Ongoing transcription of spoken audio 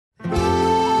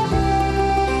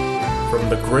From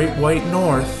the Great White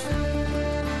North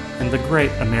and the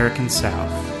Great American South,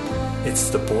 it's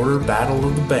the border battle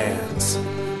of the bands.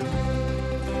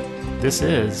 This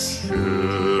is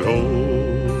Should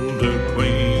old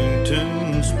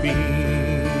acquaintance be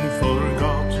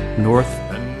forgot?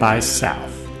 North by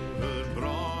South.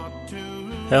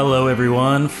 Hello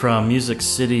everyone from Music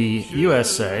City,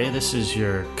 USA. This is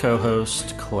your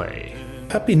co-host, Clay.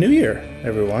 Happy New Year,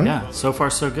 everyone. Yeah, so far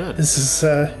so good. This is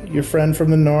your friend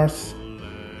from the north,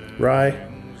 Rye.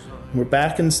 We're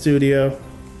back in studio.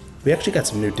 We actually got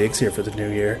some new digs here for the new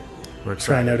year. We're excited.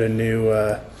 Trying out a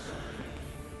new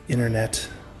internet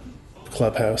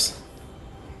clubhouse.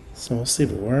 So we'll see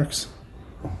if it works.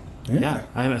 Yeah,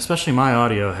 especially my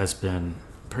audio has been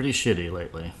pretty shitty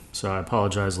lately. So I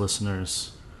apologize,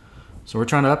 listeners. So we're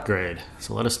trying to upgrade.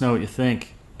 So let us know what you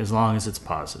think, as long as it's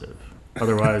positive.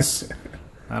 Otherwise,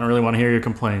 I don't really want to hear your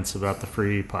complaints about the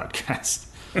free podcast.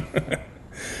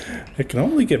 It can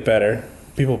only get better.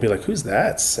 People will be like, who's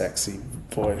that sexy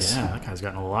voice? Yeah, that guy's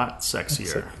gotten a lot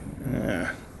sexier.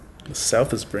 Yeah. The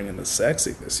South is bringing the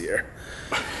sexy this year.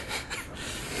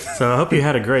 So I hope you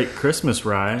had a great Christmas,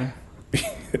 Rye.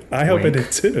 I hope Wink. I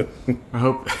did too. I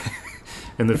hope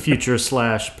in the future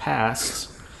 / past.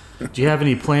 Do you have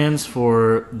any plans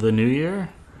for the New Year?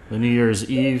 The New Year's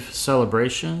Eve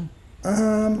celebration?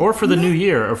 Or for the new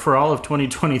year, or for all of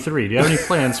 2023? Do you have any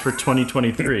plans for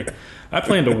 2023? I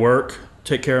plan to work,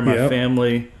 take care of my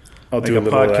family, I'll make do a a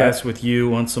little of podcast that. with you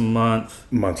once a month.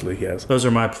 Monthly, yes. Those are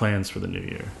my plans for the new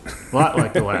year. A lot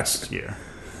like the last year.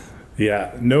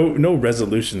 Yeah, no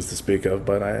resolutions to speak of,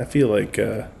 but I feel like,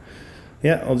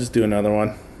 I'll just do another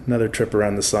one. Another trip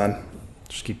around the sun.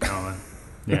 Just keep going.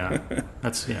 Yeah.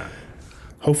 Yeah.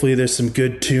 Hopefully there's some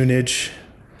good tunage.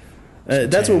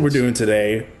 That's what we're doing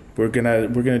today. We're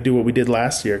gonna do what we did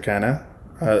last year, kind of.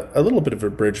 A little bit of a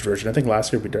bridge version. I think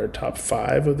last year we did our top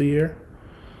 5 of the year.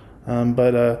 We're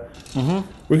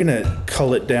gonna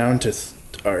cull it down to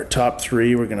our top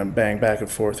 3. We're gonna bang back and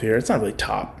forth here. It's not really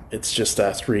top. It's just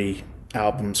 3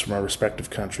 albums from our respective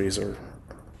countries, or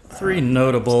 3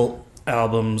 notable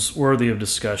albums worthy of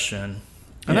discussion.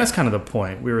 And that's kind of the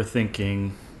point. We were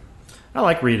thinking, I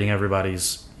like reading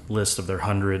everybody's list of their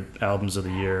 100 albums of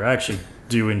the year. I actually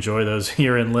do enjoy those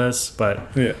year-end lists,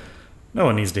 but no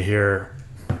one needs to hear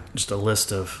just a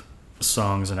list of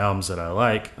songs and albums that I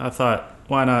like. I thought,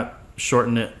 why not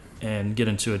shorten it and get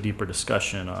into a deeper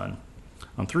discussion on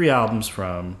 3 albums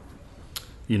from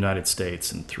the United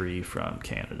States and 3 from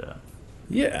Canada.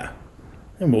 yeah.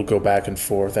 And we'll go back and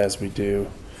forth as we do.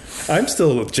 I'm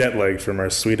still jet-lagged from our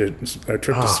trip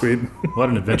to Sweden. What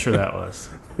an adventure that was.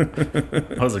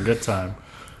 That was a good time.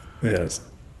 Yes.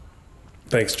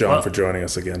 Thanks, John, for joining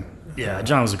us again. Yeah,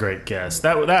 John was a great guest.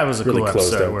 That was a Really cool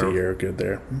closed episode out the where, year good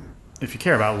there. if you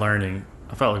care about learning,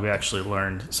 I felt like we actually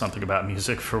learned something about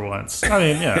music for once. I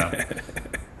mean,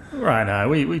 Ryan and I,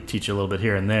 we teach a little bit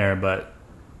here and there, but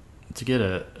to get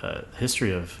a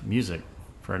history of music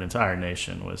for an entire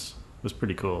nation was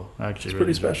pretty cool. I actually It's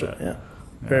really pretty enjoyed special, that. yeah.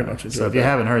 Very much enjoyed So if you that.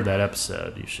 haven't heard that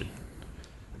episode, you should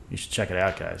check it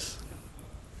out, guys.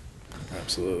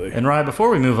 Absolutely. And Ryan, before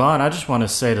we move on, I just want to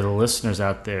say to the listeners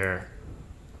out there,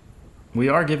 we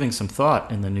are giving some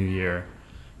thought in the new year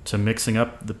to mixing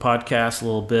up the podcast a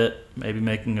little bit, maybe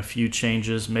making a few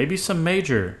changes, maybe some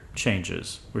major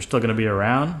changes. We're still going to be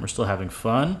around. We're still having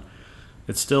fun.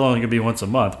 It's still only going to be once a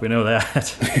month. We know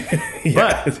that.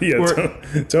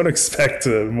 Don't expect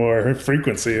more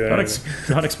frequency.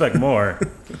 Don't expect more.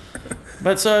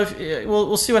 But so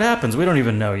we'll see what happens. We don't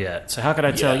even know yet. So how could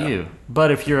I tell you? But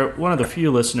if you're one of the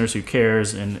few listeners who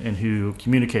cares and who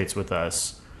communicates with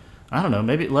us, I don't know,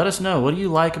 maybe let us know. What do you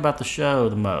like about the show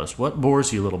the most? What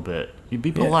bores you a little bit? You'd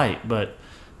be polite, but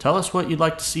tell us what you'd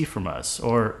like to see from us.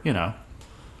 Or,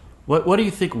 what do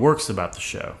you think works about the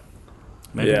show?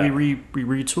 Maybe we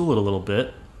retool it a little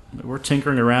bit. We're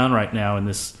tinkering around right now in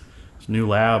this new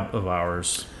lab of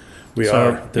ours. We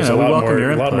are. There's a we lot welcome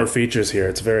your more input. features here.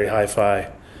 It's very hi-fi.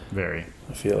 Very.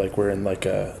 I feel like we're in like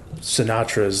a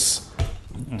Sinatra's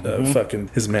fucking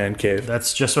his man cave.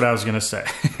 That's just what I was going to say.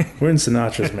 We're in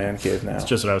Sinatra's man cave now. That's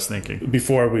just what I was thinking.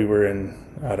 Before we were in,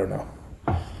 I don't know,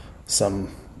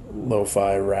 some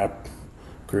lo-fi rap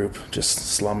group just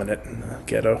slumming it in the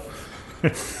ghetto.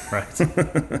 Right.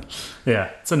 Yeah,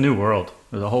 it's a new world.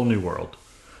 There's a whole new world.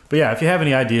 But yeah, if you have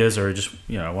any ideas or just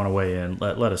want to weigh in,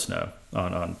 let us know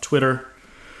on Twitter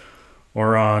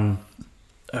or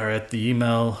at the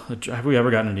email. Have we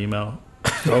ever gotten an email?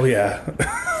 Oh yeah,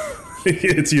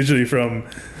 it's usually from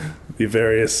the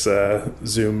various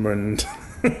Zoom and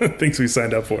things we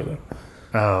signed up for, though.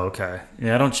 Oh, okay.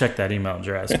 Yeah, I don't check that email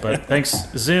address, but thanks,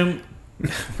 Zoom.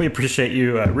 We appreciate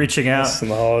you reaching out. In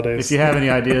the holidays. If you have any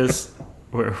ideas,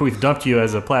 we've dumped you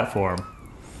as a platform.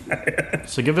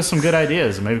 So give us some good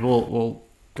ideas, and maybe we'll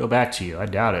go back to you. I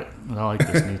doubt it. I like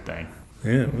this new thing.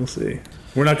 Yeah, we'll see.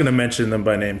 We're not going to mention them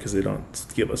by name because they don't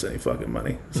give us any fucking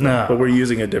money. So, No. But we're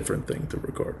using a different thing to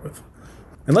record with.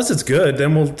 Unless it's good,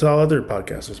 then we'll tell other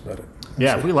podcasters about it.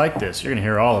 Yeah, if we like this, you're going to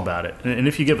hear all about it. And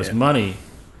if you give us money,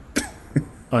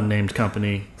 unnamed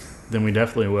company, then we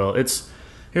definitely will.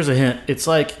 Here's a hint. It's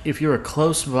like if you were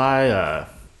close by a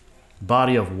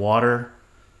body of water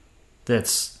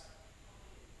that's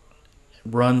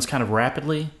runs kind of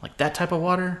rapidly, like that type of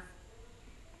water.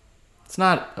 It's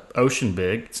not ocean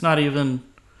big. It's not even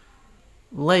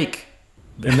lake.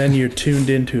 And then you're tuned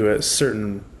into a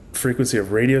certain frequency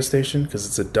of radio station because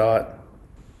it's a dot,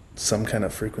 some kind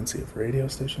of frequency of radio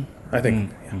station. I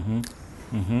think.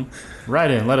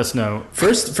 Write in. Let us know.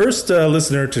 First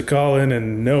listener to call in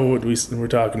and know what we're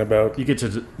talking about. You get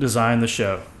to design the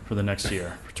show for the next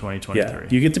year, for 2023. Yeah,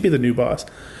 you get to be the new boss.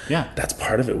 Yeah. That's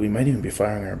part of it. We might even be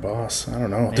firing our boss. I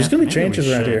don't know. There's going to be maybe we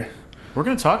changes around should. here. We're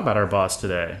going to talk about our boss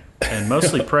today and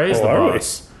mostly praise the are we?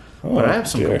 boss. But I have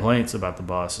some dear. complaints about the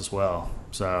boss as well.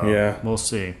 So Yeah. we'll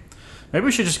see. Maybe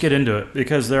we should just get into it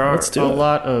because there's a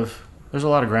lot of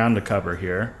ground to cover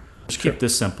here. Just keep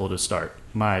this simple to start.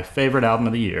 My favorite album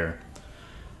of the year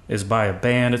is by a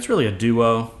band. It's really a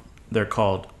duo. They're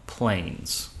called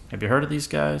Plains. Have you heard of these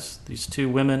guys? These two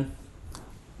women?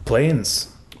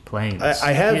 Planes. Plains.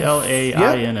 I have.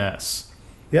 Plains.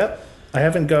 Yep. I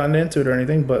haven't gotten into it or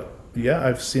anything, but yeah,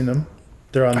 I've seen them.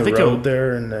 They're on the think you'll- road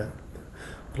there in the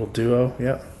little duo.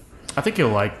 Yep. I think you'll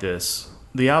like this.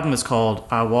 The album is called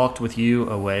I Walked With You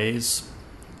A Ways,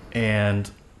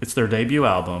 and it's their debut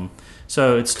album.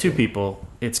 So it's two people.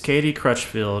 It's Katie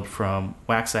Crutchfield from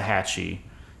Waxahachie,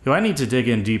 who I need to dig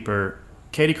in deeper.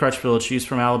 Katie Crutchfield, she's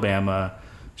from Alabama.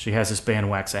 She has this band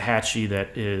Waxahachie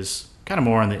that is kind of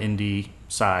more on the indie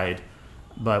side,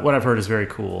 but what I've heard is very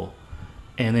cool.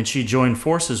 And then she joined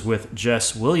forces with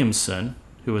Jess Williamson,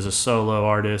 who is a solo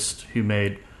artist who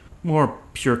made more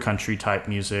pure country type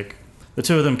music. The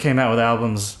two of them came out with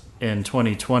albums in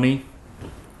 2020,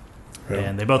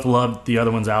 and they both loved the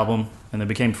other one's album, and they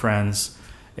became friends.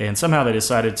 And somehow they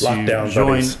decided to Lockdown join.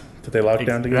 buddies. Did they lock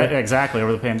down together? Exactly,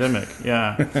 over the pandemic.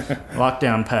 Yeah,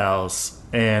 lockdown pals,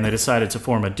 and they decided to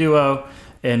form a duo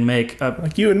and make a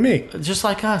Like you and me. just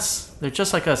like us. They're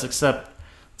just like us, except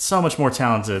so much more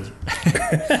talented.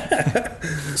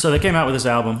 So they came out with this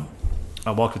album,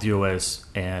 I Walked With You a Ways,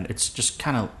 and it's just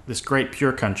kind of this great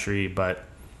pure country, but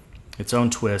its own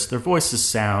twist. Their voices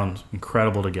sound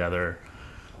incredible together.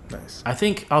 Nice. I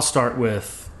think I'll start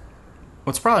with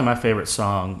what's probably my favorite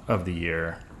song of the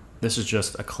year. This is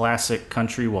just a classic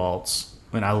country waltz,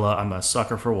 and I'm a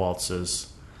sucker for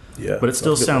waltzes. Yeah. But it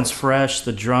still that's good sounds ones. fresh.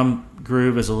 The drum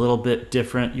groove is a little bit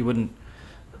different.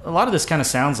 A lot of this kind of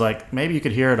sounds like maybe you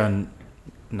could hear it on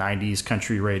 90s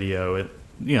country radio.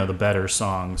 The better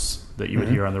songs that you would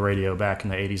hear on the radio back in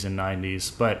the 80s and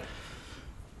 90s. But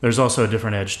there's also a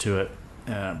different edge to it.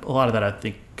 A lot of that, I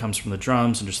think, comes from the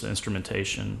drums and just the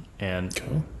instrumentation and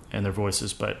their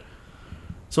voices.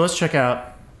 So let's check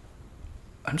out.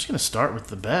 I'm just going to start with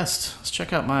the best. Let's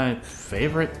check out my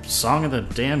favorite song of the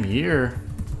damn year.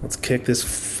 Let's kick this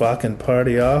fucking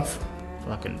party off.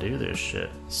 Fucking do this shit.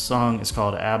 Song is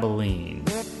called Abilene.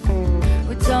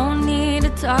 We don't need to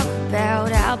talk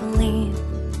about Abilene,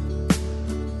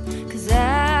 'cause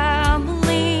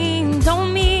Abilene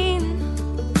don't mean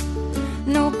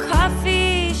no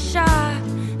coffee shop,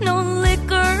 no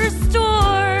liquor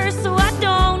store. So I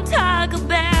don't talk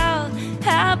about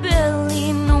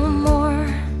Abilene no more.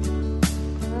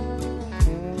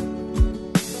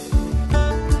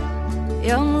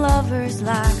 Young lovers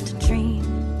like to dream.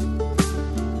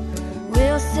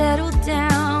 We'll settle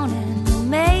down and we'll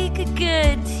make a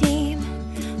good team.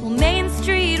 Well, Main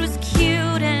Street was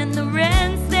cute and the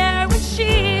rents there were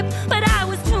cheap, but I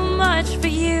was too much for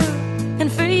you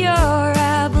and for your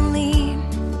Abilene.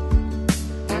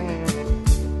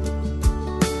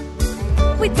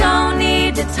 We don't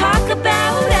need to talk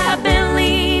about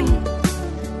Abilene,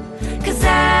 'cause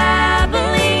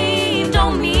Abilene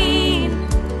don't mean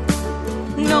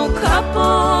no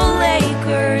couple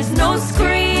acres, no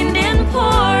screened-in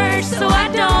porch. So I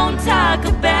don't talk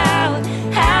about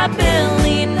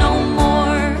Abilene no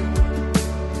more.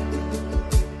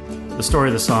 The story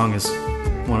of the song is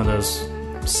one of those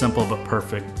simple but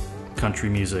perfect country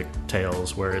music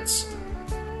tales where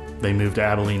they moved to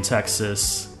Abilene,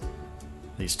 Texas,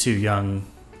 these two young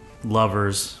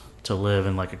lovers to live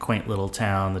in like a quaint little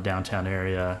town, the downtown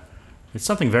area. It's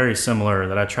something very similar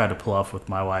that I tried to pull off with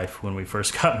my wife when we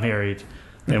first got married.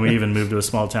 And we even moved to a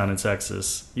small town in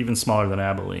Texas, even smaller than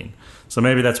Abilene. So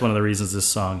maybe that's one of the reasons this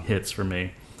song hits for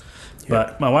me. Yeah.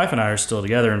 But my wife and I are still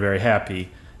together and very happy.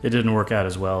 It didn't work out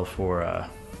as well for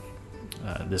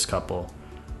this couple.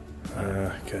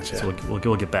 Gotcha. So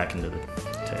we'll get back into the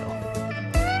tale.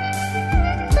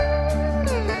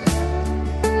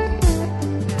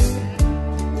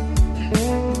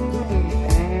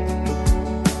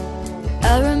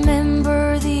 I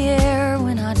remember the air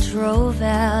when I drove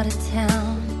out of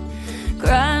town,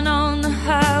 crying on the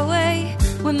highway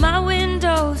with my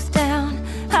windows down.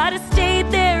 I'd have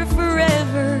stayed there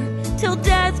forever till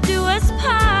death do us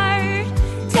part.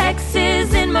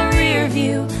 Texas in my rear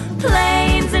view,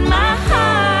 planes in my heart.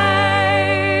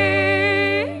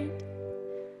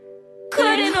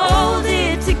 Couldn't hold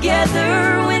it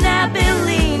together when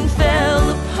Abilene fell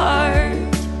apart.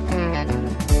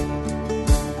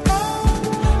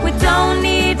 We don't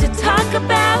need to talk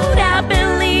about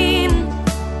Abilene,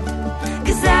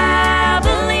 'cause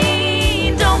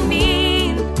Abilene don't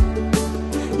mean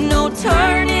no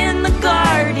turn in the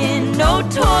garden, no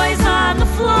toys on the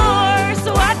floor.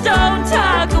 So I don't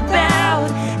talk about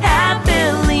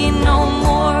Abilene no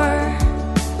more.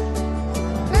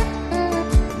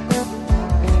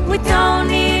 We don't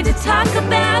need to talk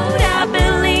about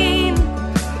Abilene,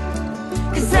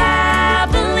 'cause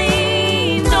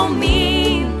Abilene don't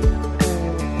mean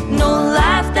no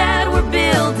life that we're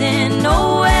building,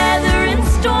 no weather and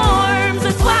storms.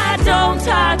 That's why I don't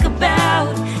talk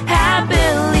about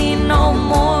Abilene no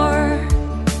more.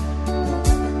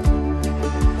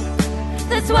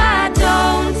 That's why I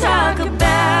don't talk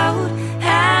about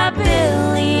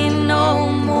Abilene no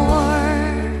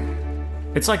more.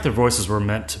 It's like their voices were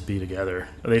meant to be together.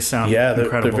 They sound they're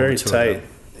incredible. very the two of tight.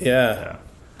 them.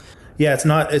 Yeah. It's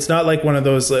not like one of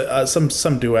those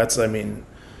some duets. I mean,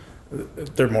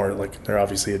 they're more like they're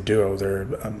obviously a duo. They're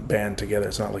a band together.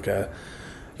 It's not like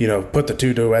put the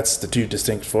two duets, the two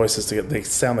distinct voices together. They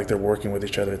sound like they're working with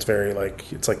each other. It's very like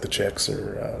the Chicks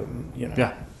or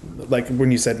like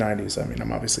when you said 90s. I mean,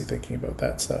 I'm obviously thinking about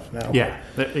that stuff now. Yeah,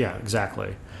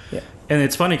 exactly. Yeah, and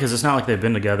it's funny because it's not like they've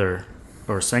been together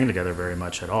or sang together very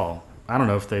much at all. I don't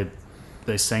know if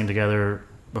they sang together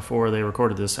before they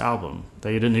recorded this album.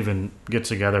 They didn't even get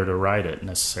together to write it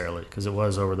necessarily because it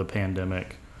was over the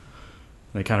pandemic.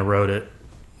 They kind of wrote it.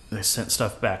 They sent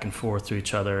stuff back and forth to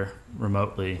each other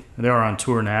remotely. And they are on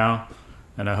tour now,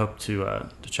 and I hope to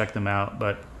check them out.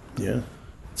 But yeah,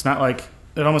 it's not like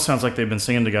it almost sounds like they've been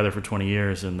singing together for 20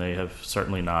 years, and they have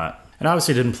certainly not. And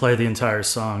obviously didn't play the entire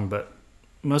song, but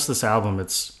most of this album,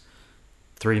 it's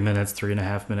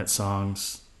 3.5 minute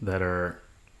songs that are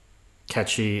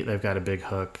catchy. They've got a big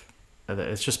hook.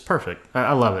 It's just perfect.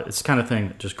 I love it. It's the kind of thing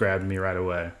that just grabbed me right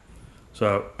away.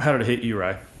 So how did it hit you,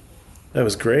 Rye? That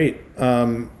was great.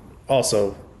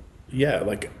 Also, yeah,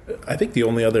 like I think the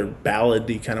only other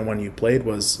ballad-y kind of one you played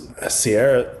was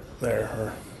Sierra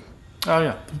there. Oh,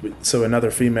 yeah. So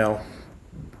another female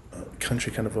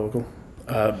country kind of vocal.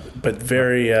 But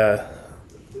very,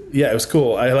 it was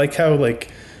cool. I like how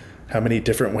many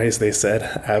different ways they said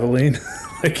Abilene.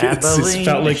 It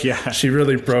felt like she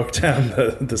really broke down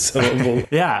the syllable.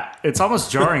 Yeah, it's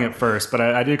almost jarring at first, but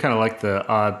I do kind of like the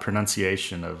odd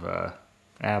pronunciation of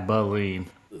Abilene.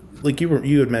 Like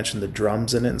you had mentioned the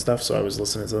drums in it and stuff, so I was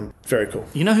listening to them. Very cool.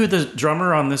 You know who the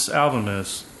drummer on this album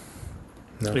is?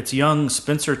 No. It's young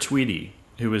Spencer Tweedy,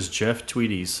 who is Jeff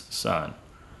Tweedy's son.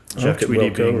 Jeff Tweedy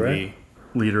Wilco, being right?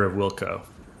 the leader of Wilco.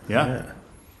 Yeah.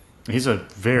 He's a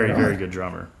very, very good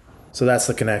drummer. So that's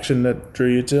the connection that drew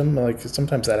you to him? Like,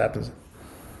 sometimes that happens.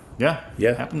 Yeah.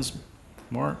 Yeah. Happens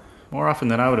more often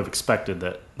than I would have expected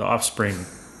that the offspring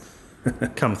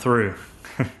come through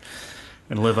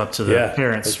and live up to the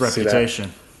parents'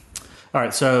 reputation. All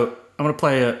right, so I'm going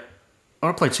to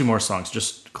play two more songs,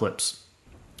 just clips,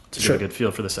 to get a good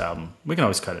feel for this album. We can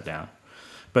always cut it down.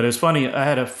 But it was funny. I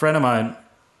had a friend of mine,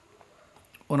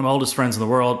 one of my oldest friends in the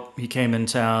world. He came in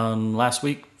town last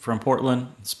week from Portland,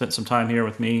 spent some time here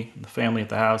with me and the family at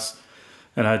the house.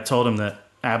 And I told him that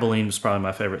Abilene was probably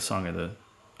my favorite song of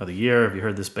the year. Have you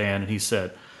heard this band? And he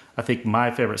said, I think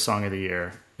my favorite song of the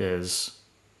year is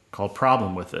called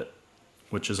Problem With It,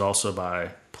 which is also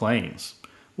by Planes.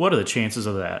 What are the chances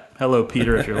of that? Hello,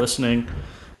 Peter, if you're listening.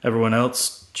 Everyone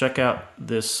else, check out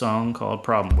this song called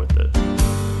Problem With It.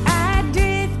 I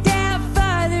drift out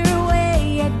farther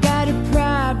away. I got a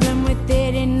problem with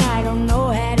it and I don't know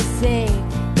how to say.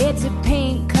 It's a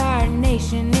pink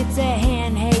carnation, it's a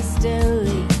hand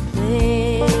hastily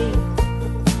played.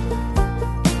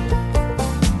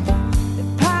 The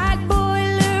pot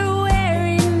boiler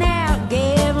wearing out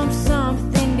gave him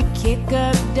something to kick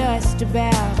up dust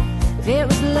about. If it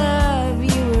was love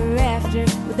you were after,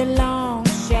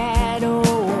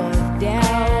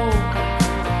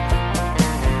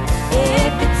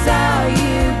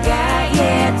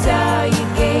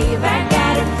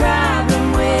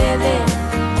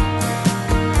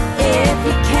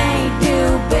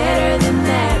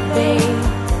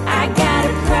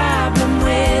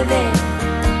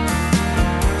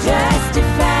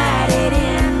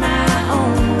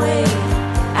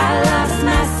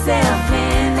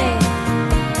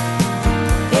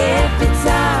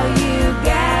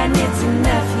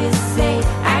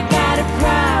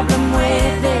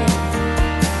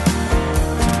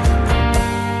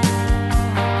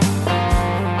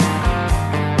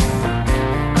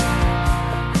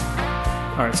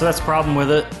 so that's the problem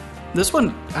with it. This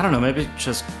one, I don't know, maybe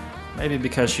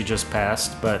because she just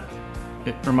passed, but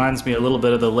it reminds me a little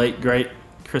bit of the late great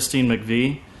Christine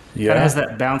McVie. Yeah. Kind of has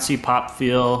that bouncy pop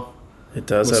feel. It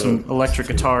does with have some electric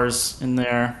guitars in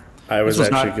there. I was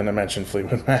This actually going to mention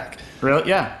Fleetwood Mac. Really?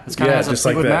 Yeah, it's kind of has a just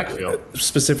like Fleetwood that. Mac feel.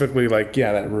 Specifically, like,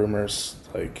 that Rumors,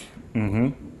 like,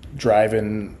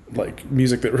 drive-in, like,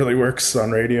 music that really works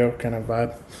on radio kind of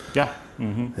vibe. Yeah.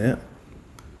 Yeah.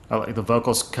 I like the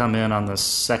vocals come in on the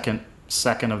second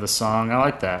of the song. I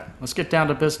like that. Let's get down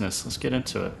to business. Let's get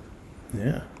into it.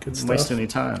 Yeah, good Don't stuff. waste any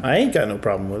time. I ain't got no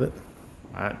problem with it.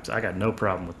 I got no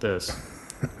problem with this.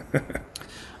 All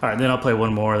right, then I'll play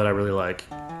one more that I really like,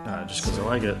 just because I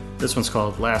like it. This one's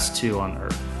called Last Two on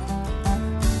Earth.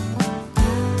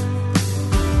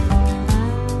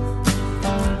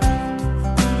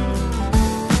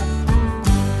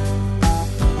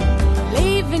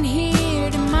 Leaving here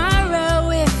tomorrow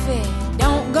if it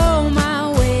don't go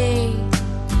my way.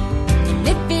 And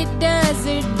if it does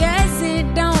or does it,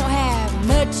 don't have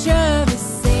much of a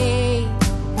say.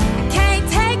 I can't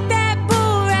take that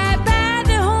bull right by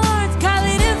the horns, call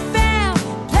it a foul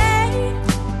play.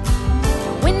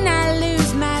 When I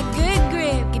lose my good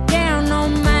grip, get down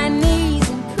on my knees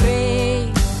and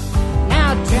pray.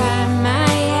 Now dry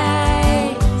my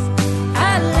eyes,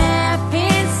 I laugh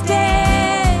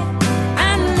instead.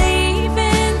 I'm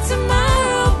leaving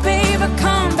tomorrow, babe. I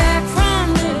come back from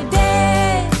the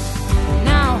dead.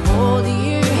 Now hold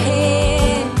your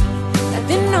head, let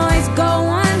the noise go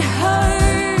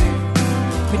unheard.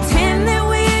 Pretend that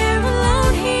we're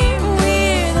alone here,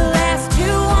 we're the last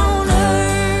two on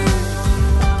earth.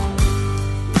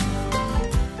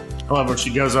 I love where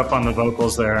she goes up on the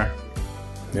vocals there.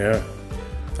 Yeah.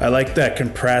 I like that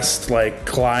compressed, like,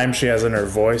 climb she has in her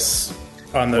voice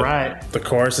on the Right. the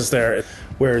choruses there,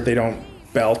 where they don't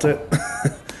belt it.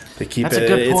 They keep That's it. a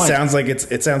good It point. sounds like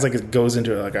it goes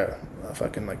into like a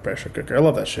fucking like pressure cooker. I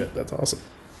love that shit. That's awesome.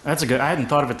 That's a good. I hadn't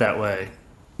thought of it that way,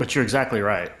 but you're exactly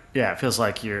right. Yeah, it feels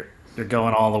like you're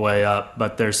going all the way up,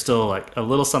 but there's still like a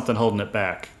little something holding it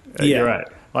back. Yeah. You're right,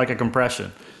 like a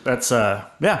compression. That's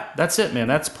that's it, man.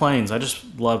 That's Plains. I just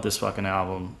love this fucking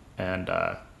album, and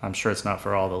I'm sure it's not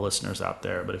for all the listeners out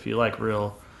there, but if you like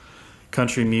real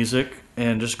country music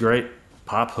and just great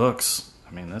pop hooks,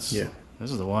 I mean, this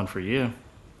is the one for you.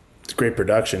 It's great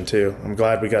production too. I'm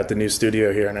glad we got the new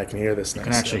studio here and I can hear this. You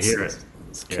can actually hear it.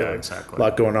 It's Yeah, killer. exactly. A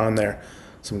lot going on there.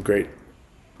 Some great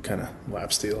kind of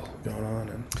lap steel going on,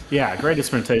 and Yeah, great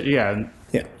instrumentation. Yeah, and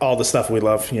yeah, all the stuff we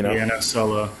love. You know, piano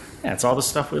solo. Yeah, it's all the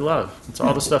stuff we love. It's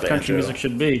all the stuff country banjo. music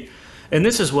should be. And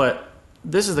this is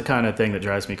the kind of thing that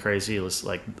drives me crazy. It's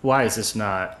like, why is this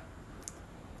not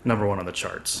number one on the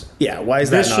charts? yeah. Why is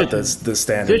that This not should- the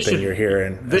standard this thing should- you're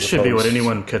hearing? This as should be what opposed-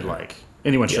 anyone could like.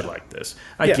 Anyone should like this.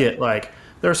 I Yeah. get, like,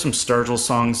 there are some Sturgill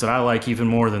songs that I like even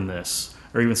more than this,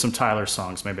 or even some Tyler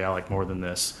songs maybe I like more than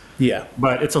this. Yeah,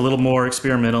 But it's a little more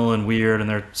experimental and weird, and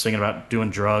they're singing about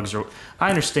doing drugs. Or I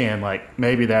understand, like,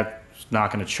 maybe that's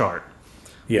not going to chart.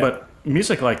 yeah. But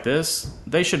music like this,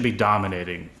 they should be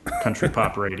dominating country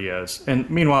pop radios. And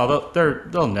meanwhile,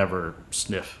 they'll never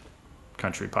sniff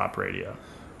country pop radio.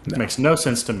 It makes no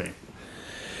sense to me.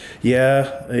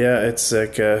 yeah. It's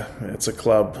like it's a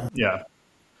club. Yeah.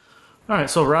 All right,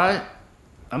 so Rye,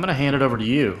 I'm going to hand it over to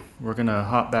you. We're going to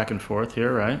hop back and forth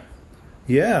here, right?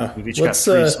 Yeah, We've each got let's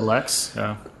three selects.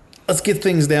 Yeah. let's get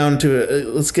things down to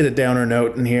let's get a downer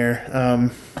note in here.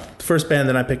 The first band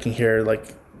that I'm picking here,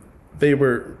 like, they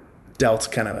were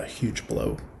dealt kind of a huge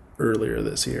blow earlier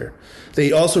this year.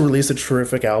 They also released a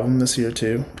terrific album this year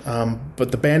too.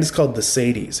 But the band is called the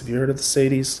Sadies. Have you heard of the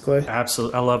Sadies, Clay?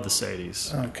 Absolutely. I love the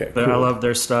Sadies. Okay, I cool. love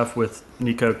their stuff with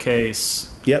Nico Case.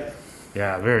 Yep.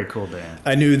 Yeah, very cool band.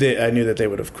 I knew that they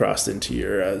would have crossed into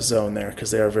your zone there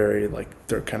because they are very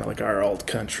they're kind of like our alt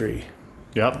country.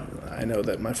 Yep. I know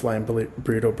that my flying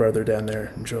burrito brother down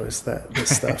there enjoys this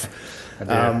stuff. I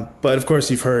do. But of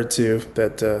course, you've heard too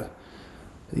that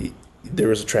there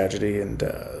was a tragedy, and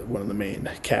one of the main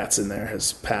cats in there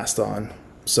has passed on.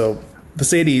 So the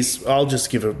Sadies, I'll just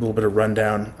give a little bit of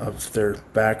rundown of their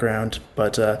background.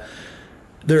 But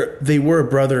they were a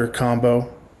brother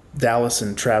combo, Dallas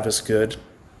and Travis Good,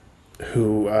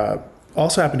 who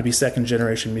also happen to be second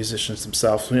generation musicians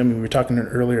themselves. I mean, we were talking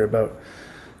earlier about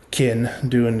kin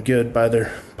doing good by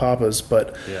their papas,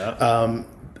 but Yeah.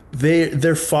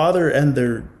 their father and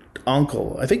their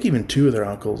uncle, I think even two of their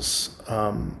uncles,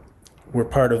 were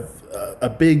part of a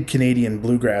big Canadian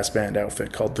bluegrass band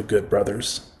outfit called the Good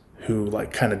Brothers, who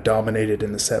kind of dominated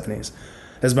in the 70s,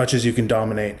 as much as you can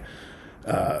dominate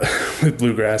with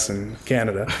bluegrass in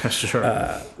Canada. Sure.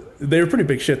 They were pretty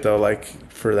big shit though,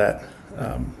 for that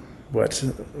what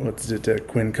did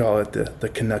Quinn call it? The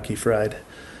Kentucky Fried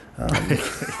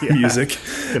music.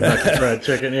 Kentucky Fried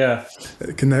Chicken, yeah.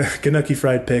 Kentucky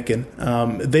Fried Pickin'.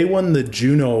 They won the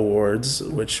Juno Awards,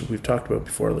 which we've talked about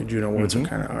before. Like Juno Awards are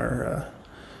kind of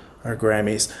our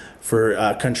Grammys for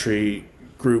country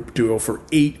group duo for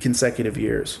 8 consecutive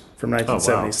years, from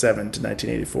 1977 to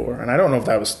 1984. And I don't know if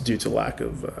that was due to lack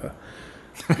of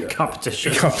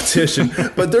competition,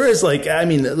 but there is like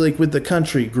with the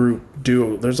country group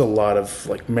duo, there's a lot of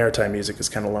like maritime music is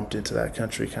kind of lumped into that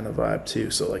country kind of vibe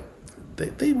too. So like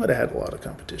they would have had a lot of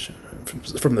competition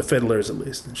from the fiddlers at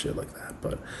least and shit like that.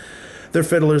 But they're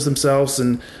fiddlers themselves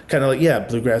and kind of like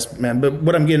bluegrass band. But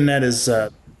what I'm getting at is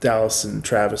Dallas and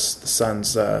Travis, the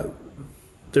sons.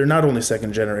 They're not only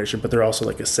second generation, but they're also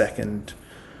like a second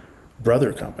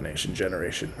brother combination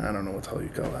generation. I don't know what the hell you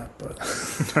call that, but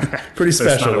pretty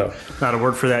special though. Not a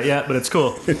word for that yet, but it's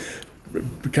cool.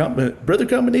 Brother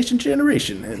combination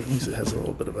generation. It has a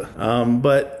little bit of a.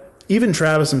 But even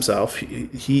Travis himself,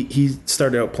 he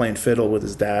started out playing fiddle with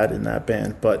his dad in that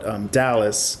band. But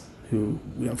Dallas, who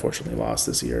we unfortunately lost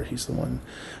this year, he's the one.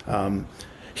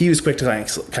 He was quick to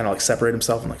kind of like separate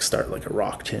himself and like start like a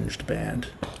rock tinged band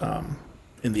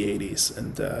in the 80s,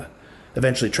 and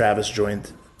eventually Travis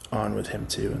joined on with him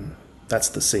too, and that's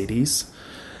the Sadies.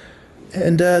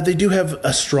 And they do have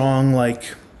a strong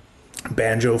like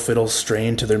banjo fiddle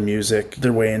strain to their music.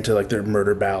 They're way into like their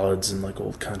murder ballads and like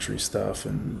old country stuff,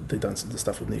 and they've done some of the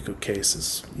stuff with Nico Case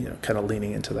is kind of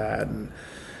leaning into that, and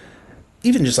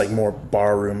even just like more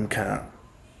barroom kind of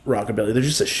rockabilly. They're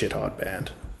just a shit hot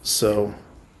band. So,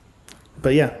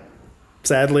 but yeah,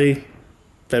 sadly,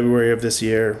 February of this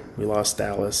year we lost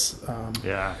Dallas.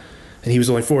 And he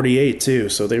was only 48 too,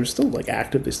 so they were still like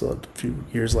active. They still had a few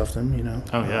years left in them,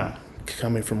 Oh yeah.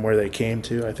 Coming from where they came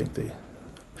to, I think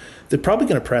they're probably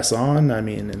going to press on. I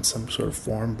mean, in some sort of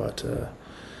form, but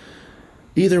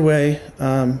either way,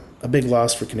 a big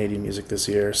loss for Canadian music this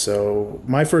year. So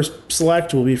my first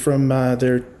select will be from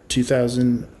their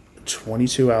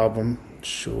 2022 album,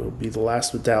 which will be the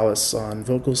last with Dallas on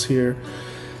vocals here.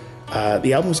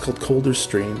 The album is called Colder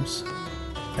Streams.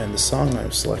 And the song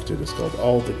I've selected is called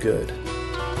All the Good.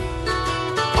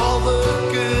 All the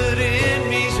good in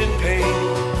me's in pain.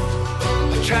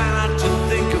 I try not to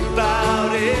think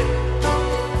about it.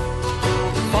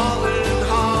 Falling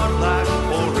hard like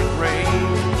pouring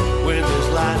rain. When there's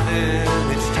lightning,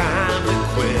 it's time to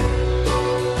quit.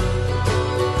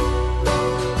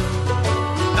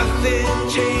 Nothing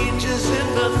changes and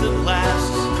nothing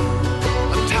lasts.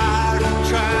 I'm tired of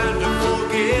trying to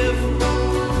forgive.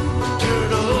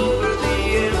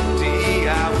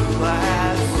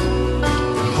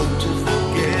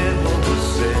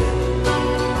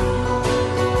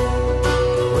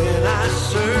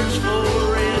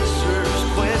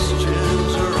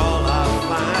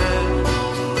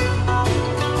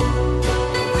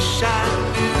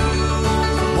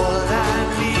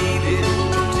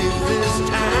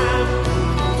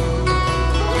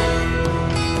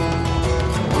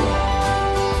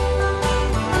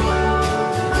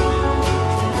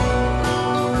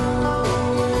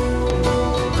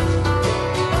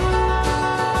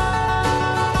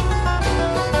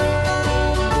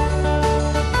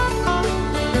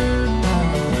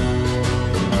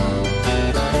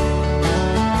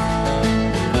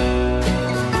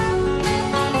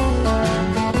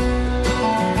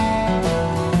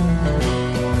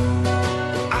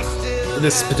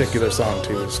 This particular song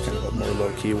too is kind of a more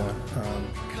low-key one.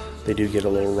 They do get a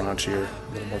little raunchier,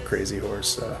 a little more crazy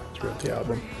horse throughout the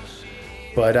album.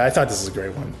 But I thought this was a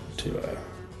great one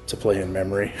to play in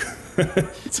memory.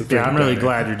 I'm really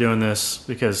glad you're doing this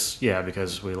because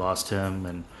we lost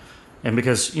him and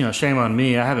because shame on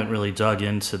me, I haven't really dug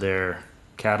into their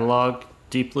catalog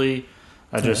deeply.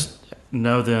 I just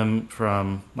know them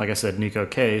from, like I said, Nico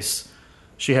Case.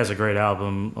 She has a great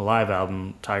album, a live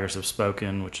album, Tigers Have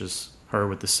Spoken, which is her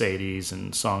with the Sadies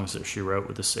and songs that she wrote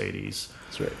with the Sadies.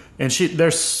 That's right. And they're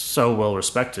so well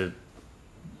respected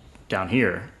down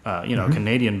here.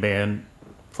 Canadian band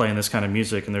playing this kind of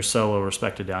music, and they're so well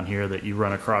respected down here that you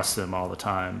run across them all the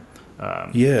time.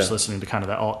 Just listening to kind of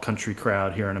that alt country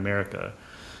crowd here in America.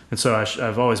 And so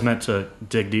I've always meant to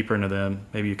dig deeper into them.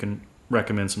 Maybe you can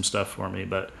recommend some stuff for me.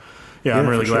 But I'm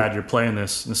really glad you're playing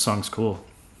this. This song's cool.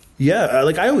 Yeah,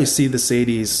 like I always see the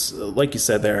Sadies, like you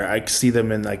said there, I see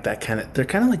them in like that kind of, they're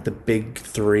kind of like the big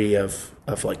three of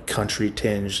like country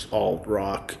tinged alt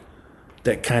rock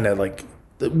that kind of like,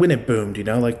 when it boomed,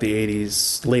 like the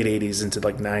 80s, late 80s into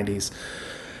like 90s,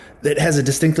 that has a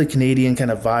distinctly Canadian kind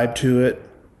of vibe to it.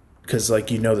 Because like,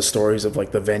 the stories of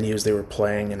like the venues they were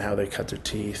playing and how they cut their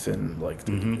teeth and like,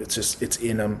 it's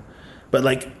in them. but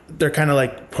like they're kind of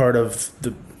like part of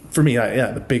the. For me,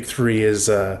 the big three is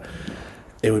it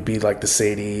would be like the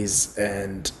Sadies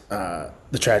and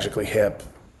the Tragically Hip.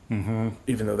 Mm-hmm.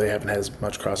 Even though they haven't had as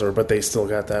much crossover, but they still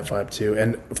got that vibe too.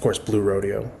 And of course, Blue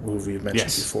Rodeo, who we've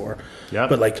mentioned before. Yeah.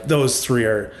 But like those three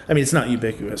are, I mean, it's not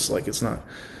ubiquitous. Like it's not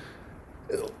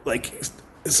like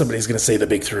somebody's going to say the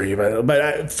big three,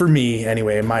 but for me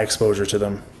anyway, my exposure to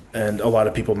them, and a lot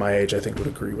of people my age, I think, would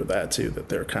agree with that too. That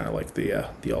they're kind of like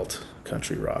the alt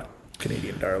country rock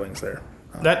Canadian darlings there.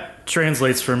 That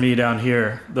translates for me down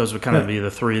here. Those would kind of be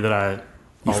the three that I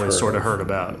always sort of heard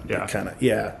about.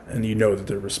 Yeah, and you know that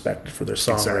they're respected for their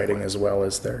songwriting as well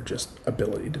as their just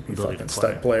ability to be fucking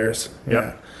stud players.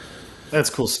 Yeah, that's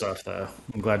cool stuff, though.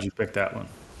 I'm glad you picked that one.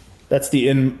 That's the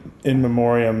in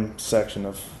memoriam section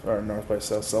of our North by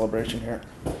South celebration here.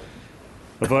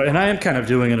 And I am kind of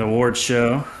doing an award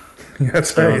show.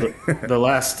 That's right. The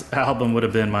last album would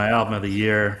have been my album of the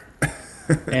year.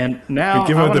 And now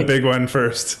give out the big one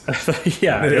first.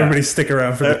 Everybody stick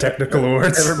around for the technical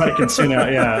awards. Everybody can tune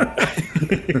out.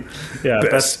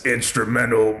 Best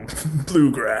instrumental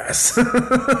bluegrass.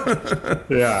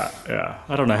 Yeah.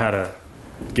 I don't know how to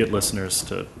get listeners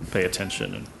to pay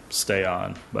attention and stay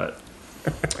on, but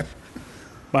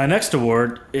my next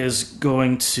award is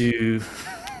going to.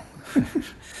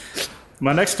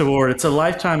 My next award, it's a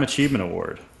Lifetime Achievement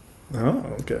Award. Oh,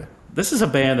 okay. This is a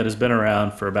band that has been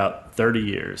around for about 30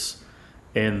 years,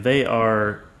 and they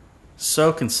are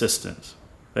so consistent.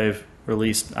 They've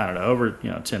released, I don't know, over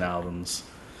 10 albums,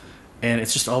 and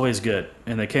it's just always good.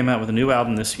 And they came out with a new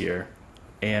album this year,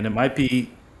 and it might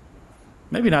be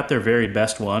maybe not their very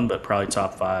best one, but probably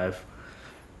top 5.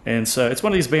 And so it's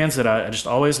one of these bands that I just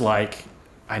always like.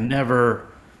 I never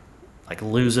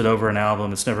lose it over an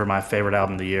album. It's never my favorite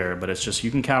album of the year, but it's just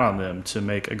you can count on them to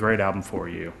make a great album for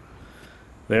you.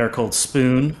 They are called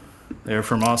Spoon. They're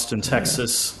from Austin,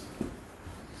 Texas.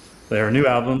 Their new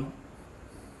album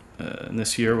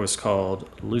this year was called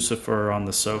Lucifer on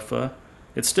the Sofa.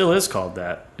 It still is called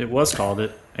that. It was called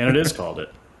it, and it is called it.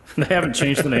 They haven't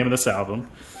changed the name of this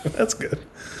album. That's good.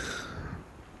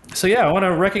 So yeah, I want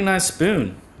to recognize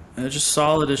Spoon. They're just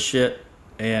solid as shit,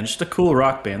 and just a cool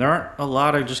rock band. There aren't a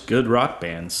lot of just good rock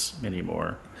bands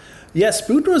anymore. Yeah,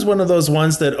 Spoon was one of those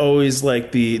ones that always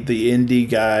like the indie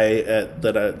guy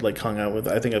that I hung out with.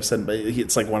 I think I've said, but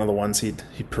it's like one of the ones he'd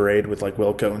parade with like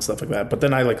Wilco and stuff like that. But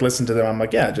then I listened to them. I'm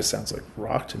like, yeah, it just sounds like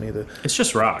rock to me. It's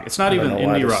just rock. It's not even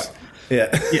indie rock. Yeah.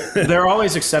 They're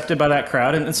always accepted by that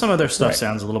crowd, and some of their stuff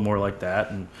sounds a little more like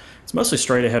that. And it's mostly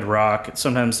straight ahead rock.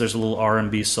 Sometimes there's a little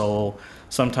R&B soul.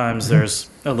 Sometimes there's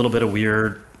a little bit of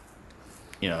weird,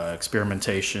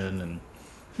 experimentation,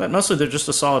 but mostly they're just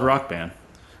a solid rock band.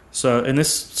 So in this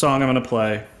song I'm going to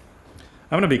play, I'm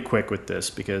going to be quick with this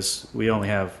because we only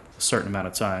have a certain amount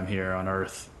of time here on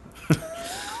Earth.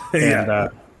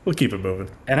 We'll keep it moving.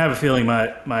 And I have a feeling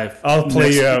my I'll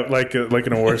play you out like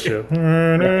an award show.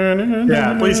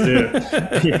 Yeah, please do.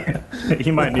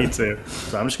 You might need to.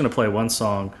 So I'm just going to play one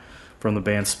song from the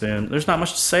band Spoon. There's not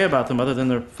much to say about them other than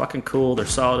they're fucking cool. They're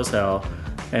solid as hell.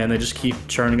 And they just keep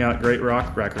churning out great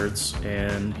rock records.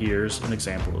 And here's an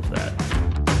example of that.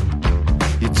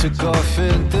 You took off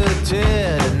in the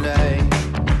dead of night,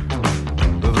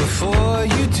 but before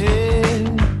you did,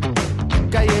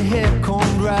 got your hair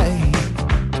combed right.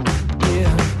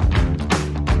 Yeah,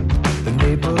 the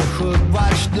neighborhood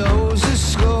watch noses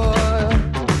score,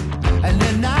 and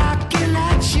they're knocking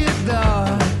at your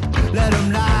door. Let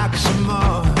them knock some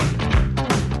more.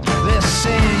 They're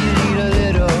saying you need a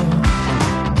little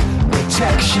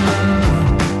protection,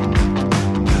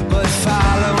 but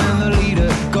following the leader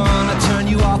gonna turn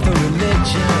you off the religion.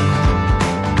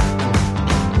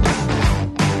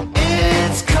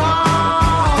 It's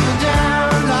calming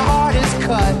down, the heart is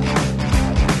cut.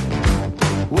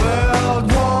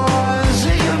 World wars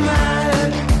in your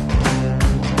mind.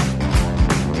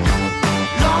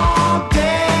 Long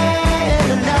day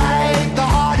and night, the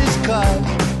heart is cut.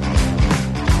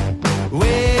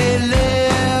 We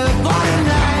live on a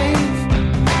knife.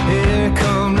 Here it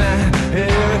come now, here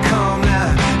it come now.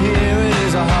 Here it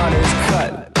is, the heart is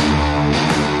cut.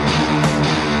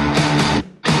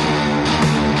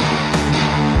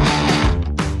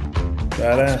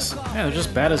 Badass. Yeah, they're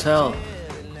just bad as hell.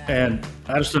 And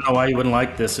I just don't know why you wouldn't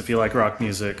like this if you like rock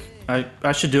music.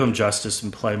 I should do them justice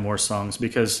and play more songs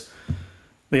because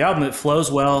the album, it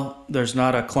flows well. There's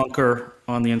not a clunker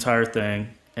on the entire thing.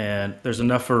 And there's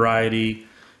enough variety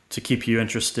to keep you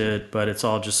interested, but it's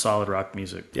all just solid rock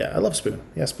music. Yeah, I love Spoon.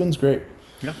 Yeah, Spoon's great.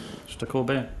 Yeah, just a cool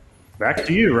band. Back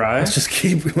to you, Ryan. Let's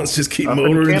just keep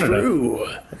motoring through.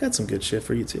 I got some good shit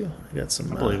for you too. I got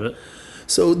some. I believe it.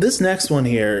 So this next one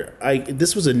here,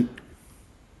 this was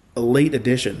a late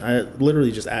addition. I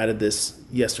literally just added this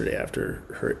yesterday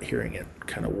after hearing it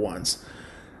kind of once.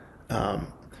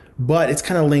 But it's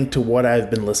kind of linked to what I've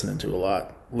been listening to a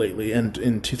lot lately. And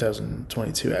in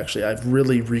 2022, actually, I've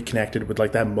really reconnected with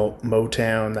like that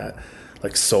Motown, that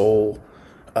like soul,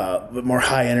 but more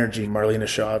high energy Marlena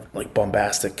Shaw, like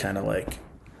bombastic kind of like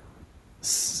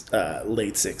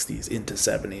late 60s into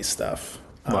 70s stuff.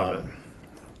 Love it.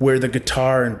 Where the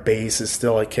guitar and bass is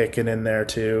still like kicking in there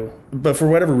too. But for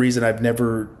whatever reason, I've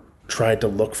never tried to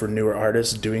look for newer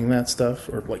artists doing that stuff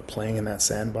or like playing in that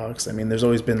sandbox. I mean, there's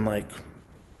always been like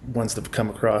ones that have come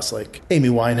across, like Amy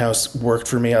Winehouse worked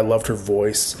for me. I loved her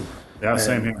voice. Yeah,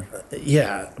 same here.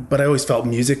 Yeah, but I always felt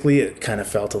musically it kind of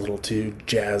felt a little too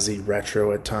jazzy,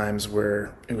 retro at times,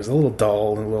 where it was a little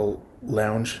dull and a little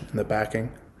lounge in the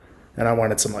backing. And I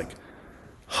wanted some like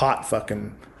hot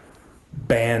fucking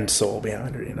band soul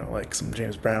behind her, you know, like some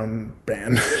James Brown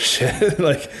band shit,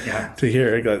 like to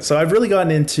hear it. So I've really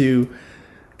gotten into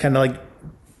kind of like,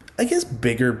 I guess,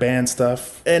 bigger band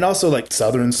stuff, and also like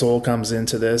Southern soul comes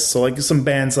into this. So like some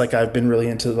bands like I've been really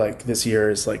into like this year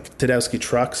is like Tedeschi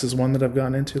Trucks is one that I've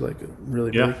gone into, like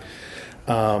really big.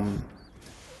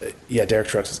 Derek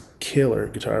Trucks is a killer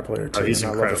guitar player too. He's and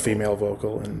I incredible. love a female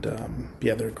vocal, and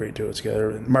they're a great duo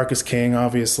together. And Marcus King,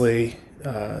 obviously,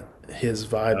 his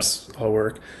vibes all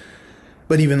work.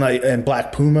 But even like, and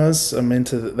Black Pumas, I'm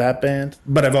into that band.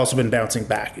 But I've also been bouncing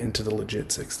back into the legit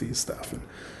 60s stuff and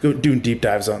doing deep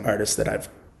dives on artists that I've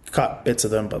caught bits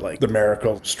of them, but like The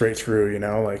Miracle straight through, you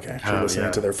know, like actually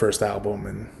listening to their first album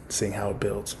and seeing how it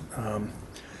builds.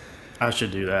 I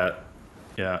should do that.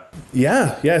 Yeah.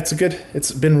 Yeah,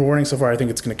 it's been rewarding so far. I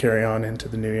think it's going to carry on into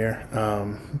the new year.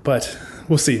 But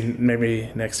we'll see.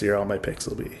 Maybe next year all my picks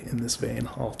will be in this vein.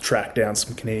 I'll track down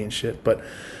some Canadian shit. But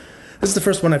this is the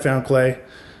first one I found, Clay.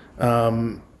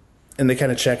 And they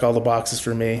kind of check all the boxes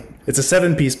for me. It's a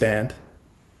 7-piece band,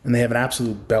 and they have an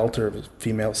absolute belter of a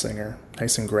female singer,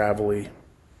 nice and gravelly.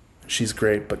 She's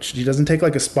great, but she doesn't take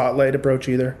like a spotlight approach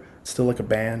either. It's still like a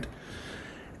band.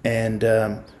 And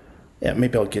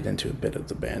maybe I'll get into a bit of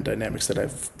the band dynamics that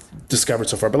I've discovered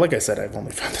so far. But like I said, I've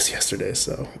only found this yesterday,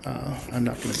 so I'm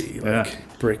not going to be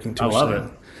breaking too much. I love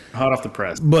it. Hot off the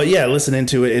press. But yeah, listening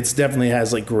to it, it definitely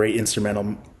has like great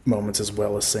instrumental moments as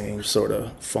well as singing, sort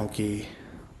of funky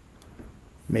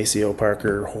Maceo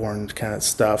Parker horn kind of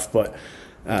stuff. But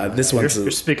this one's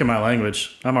you're speaking my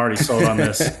language. I'm already sold on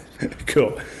this.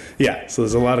 Cool. Yeah, so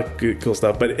there's a lot of good, cool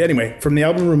stuff. But anyway, from the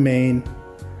album Remain,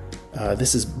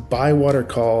 this is Bywater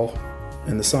Call,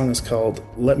 and the song is called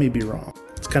Let Me Be Wrong.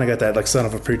 It's kind of got that like Son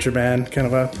of a Preacher Man kind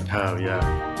of vibe. Oh,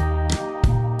 yeah.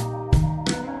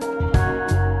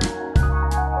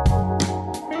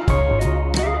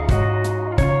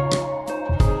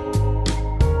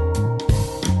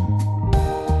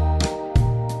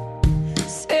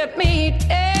 Sit me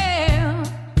down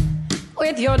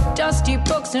with your dusty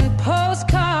books and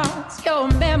postcards, your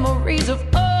memories of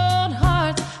old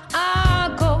hearts.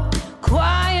 I go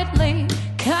quietly,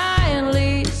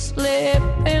 kindly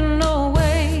slipping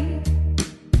away.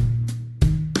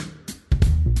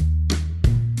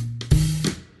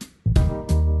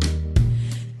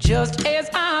 Just as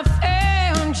I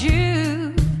found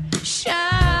you,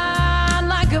 shine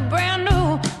like a brand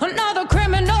new, another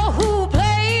criminal who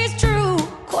plays true.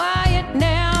 Quiet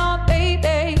now,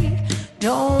 baby,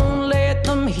 don't let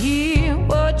them hear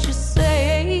what you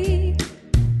say.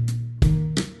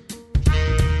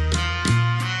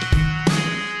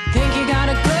 Think you got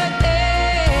a good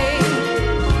day,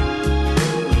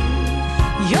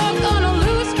 you're gonna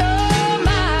lose your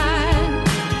mind,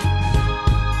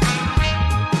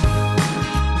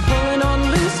 pulling on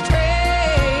loose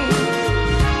strings.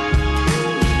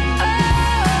 Oh,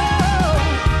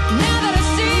 now that I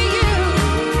see you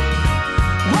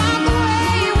walk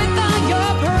away with all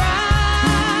your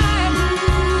pride,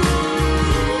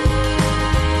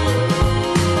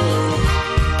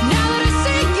 now that I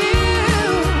see you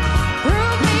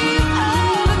prove me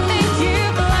all the things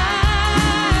you've lied.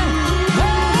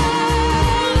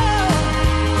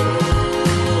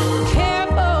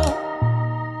 Careful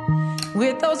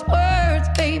with those words,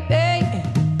 baby.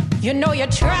 You know you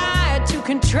tried to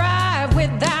contrive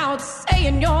without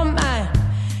saying your mind.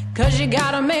 'Cause you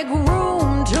gotta make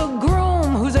room to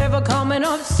groom who's ever coming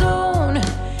up soon.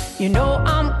 You know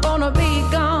I'm gonna be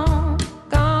gone,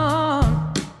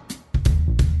 gone.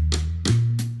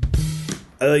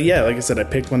 Like I said, I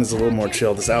picked one that's a little more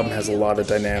chill. This album has a lot of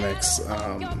dynamics.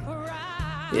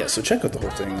 So check out the whole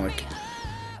thing. Like,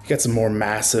 you got some more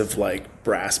massive like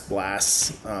brass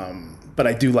blasts, but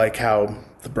I do like how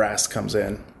the brass comes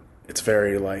in. It's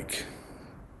very like,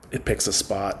 it picks a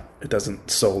spot. It doesn't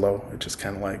solo. It just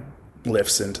kind of like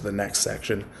lifts into the next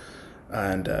section.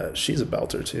 And she's a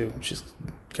belter too. She's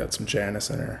got some Janice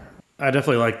in her. I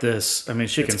definitely like this. I mean,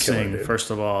 she can killer, sing, dude.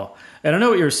 first of all. And I know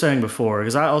what you were saying before,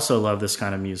 because I also love this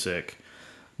kind of music.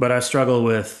 But I struggle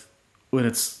with when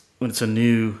it's a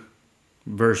new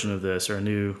version of this or a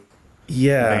new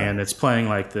band that's playing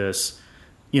like this.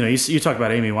 You know, you talk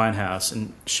about Amy Winehouse,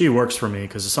 and she works for me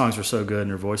because the songs were so good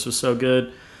and her voice was so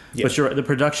good. Yeah. But the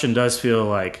production does feel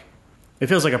like, it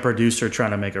feels like a producer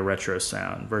trying to make a retro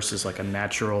sound versus like a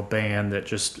natural band that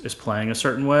just is playing a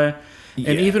certain way.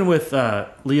 Yeah. And even with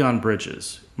Leon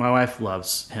Bridges, my wife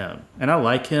loves him, and I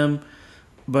like him,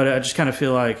 but I just kind of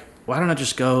feel like, why don't I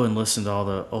just go and listen to all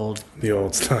the old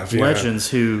stuff, legends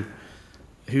who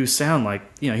sound like,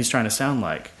 you know, he's trying to sound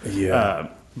like. Yeah.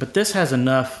 But this has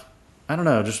enough. I don't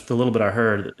know, just the little bit I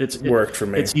heard, it worked for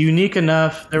me. It's unique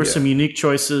enough. There were Yeah. some unique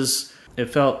choices. It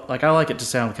felt like, I like it to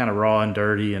sound kind of raw and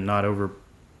dirty and not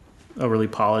overly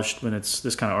polished when it's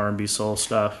this kind of R&B soul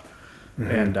stuff.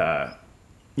 And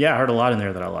yeah, I heard a lot in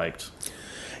there that I liked.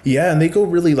 Yeah, and they go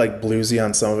really like bluesy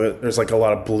on some of it. There's like a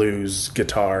lot of blues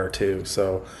guitar too.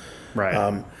 So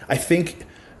Right. I think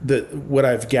that what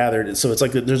I've gathered is, so it's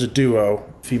like there's a duo,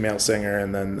 female singer,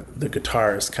 and then the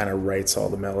guitarist kind of writes all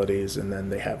the melodies, and then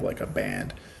they have like a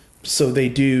band. So they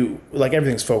do, like,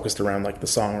 everything's focused around like the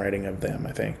songwriting of them,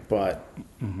 I think, but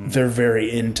they're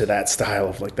very into that style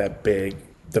of like that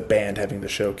the band having the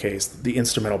showcase. The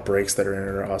instrumental breaks that are in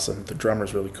it are awesome. The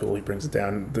drummer's really cool. He brings it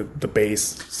down. The bass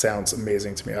sounds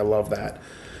amazing to me. I love that.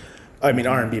 I mean,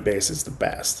 R&B bass is the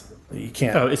best. You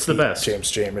can't. Oh, it's the beat best.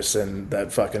 James Jamerson,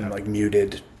 that fucking like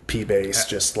muted P bass,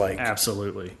 just like,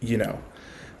 Absolutely. you know,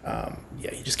 yeah,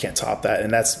 you just can't top that.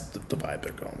 And that's the vibe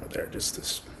they're going with there. Just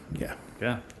this, yeah.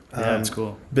 Yeah. Yeah, it's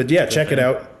cool. But yeah, check it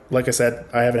out. Like I said,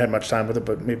 I haven't had much time with it,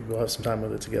 but maybe we'll have some time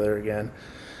with it together again.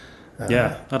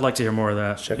 Yeah, I'd like to hear more of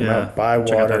that. Check them out. Check out that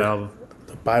Bywater. album.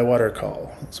 The Bywater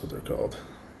Call. That's what they're called.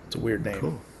 It's a weird name.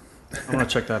 Cool. I want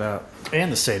to check that out. And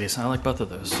the Sadies. I like both of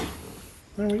those.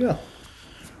 There we go.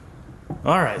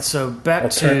 All right, so back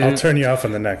I'll turn you off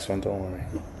on the next one. Don't worry.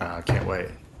 I can't wait.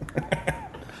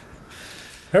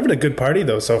 Having a good party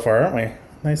though so far, aren't we?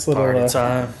 Nice little. Party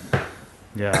time.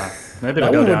 Yeah. Maybe it'll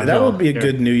that go would, downhill. that would be a here.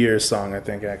 good New Year's song, I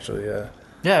think. Actually, yeah.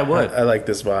 Yeah, it would. I like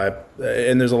this vibe,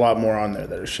 and there's a lot more on there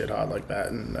that are shit hot like that,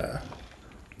 and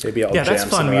maybe I'll Yeah, jam that's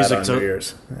fun some of music that on New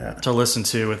Year's. Yeah. to listen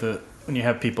to with it when you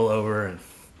have people over, and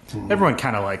everyone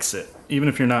kind of likes it, even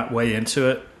if you're not way into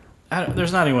it.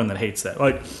 There's not anyone that hates that.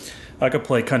 Like, I could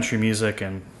play country music,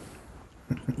 and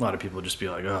a lot of people would just be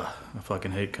like, "Oh, I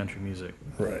fucking hate country music."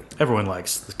 Right. Everyone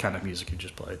likes the kind of music you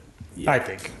just played. Yeah. I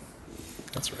think,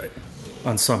 That's right.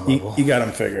 on some level, You got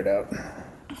them figured out.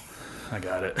 I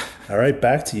got it. All right,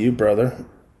 back to you, brother.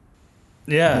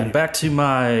 Yeah, back to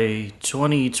my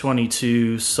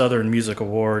 2022 Southern Music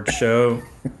Award show.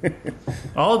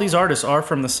 All of these artists are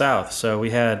from the South. So we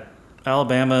had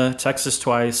Alabama, Texas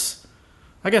twice.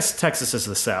 I guess Texas is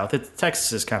the South.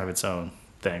 Texas is kind of its own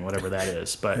thing, whatever that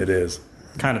is. But It is.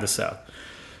 kind of the South.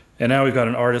 And now we've got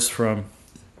an artist from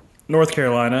North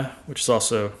Carolina, which is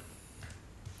also,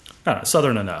 I don't know,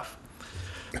 Southern enough.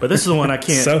 But this is the one I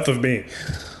can't... South of me.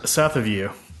 South of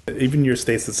you. Even your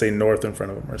states that say north in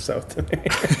front of them are south to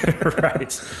me.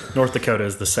 Right. North Dakota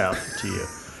is the South to you.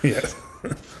 Yes.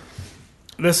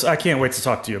 This I can't wait to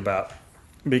talk to you about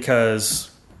because,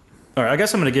 all right, I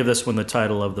guess I'm going to give this one the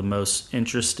title of the most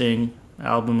interesting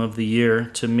album of the year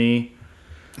to me.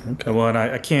 Okay. The one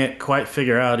I can't quite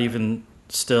figure out even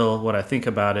still what I think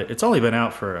about it. It's only been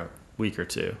out for a week or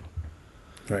two,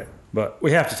 Right. but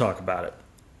we have to talk about it.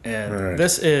 And All right.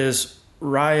 this is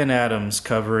Ryan Adams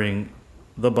covering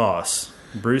The Boss,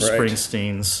 Bruce Right.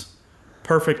 Springsteen's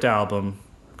perfect album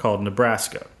called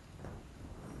Nebraska.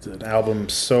 It's an album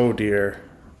so dear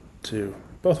to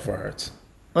both of our hearts.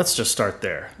 Let's just start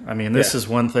there. I mean, this Yeah. is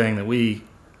one thing that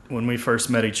when we first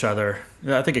met each other,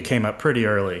 I think it came up pretty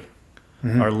early.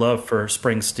 Mm-hmm. Our love for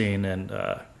Springsteen, and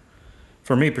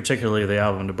for me particularly, the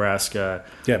album Nebraska.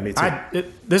 Yeah, me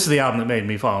too. This is the album that made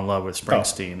me fall in love with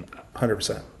Springsteen.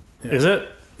 100%. Yeah. Is it?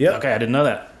 Yeah. Okay, I didn't know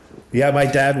that. Yeah, my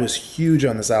dad was huge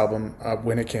on this album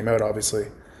when it came out, obviously.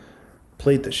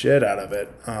 Played the shit out of it.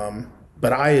 But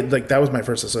that was my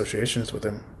first associations with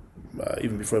him,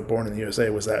 even before Born in the USA,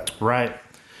 was that. Right.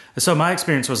 So my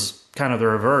experience was kind of the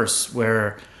reverse,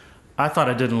 where I thought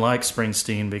I didn't like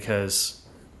Springsteen because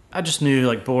I just knew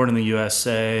like Born in the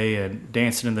USA and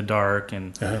Dancing in the Dark,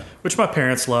 and which my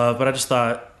parents loved, but I just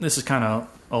thought this is kind of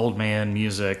old man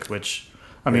music, which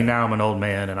I mean, now I'm an old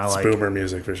man and I It's like boomer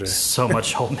music for sure. so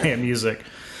much old man music.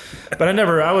 But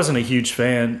I wasn't a huge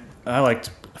fan. I liked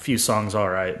a few songs all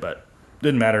right, but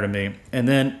didn't matter to me. And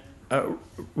then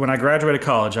when I graduated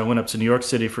college, I went up to New York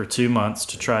City for 2 months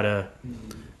to try to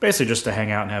basically just to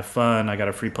hang out and have fun. I got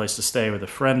a free place to stay with a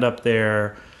friend up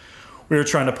there. We were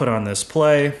trying to put on this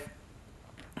play,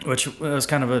 which was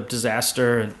kind of a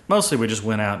disaster. And mostly we just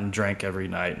went out and drank every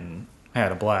night and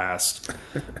had a blast.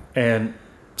 And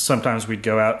sometimes we'd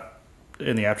go out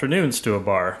in the afternoons to a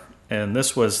bar. And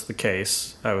this was the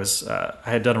case. I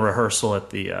had done a rehearsal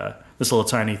at this little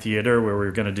tiny theater where we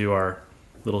were going to do our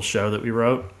little show that we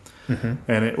wrote.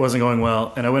 Mm-hmm. And it wasn't going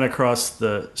well. And I went across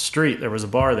the street. There was a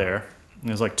bar there. It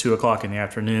was like 2 o'clock in the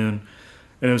afternoon.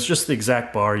 And it was just the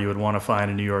exact bar you would want to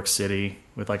find in New York City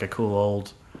with like a cool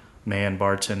old man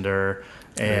bartender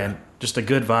and just a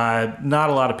good vibe. Not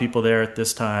a lot of people there at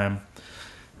this time.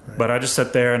 Right. But I just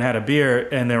sat there and had a beer,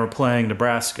 and they were playing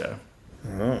Nebraska.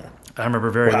 Oh. I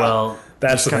remember very well.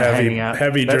 That's some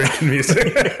heavy drinking music.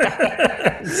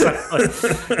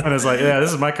 Exactly. And I was like, yeah,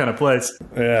 this is my kind of place.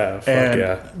 Yeah, fuck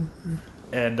yeah.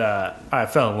 And I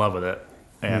fell in love with it,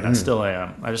 and I still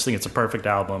am. I just think it's a perfect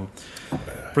album.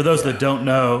 For those that don't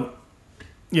know,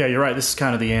 yeah, you're right. This is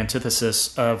kind of the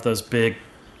antithesis of those big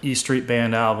E Street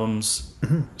Band albums.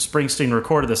 Mm-hmm. Springsteen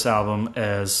recorded this album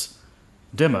as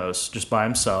demos, just by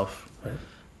himself, right.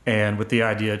 And with the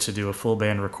idea to do a full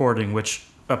band recording, which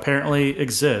apparently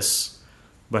exists,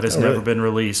 but has never been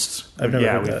released. I've never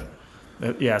heard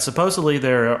that. Yeah, supposedly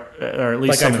there are at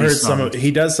least like I've heard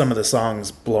he does some of the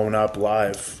songs blown up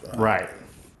live. Right.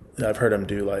 I've heard him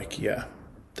do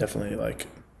definitely like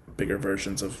bigger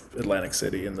versions of Atlantic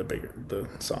City and the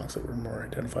songs that were more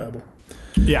identifiable.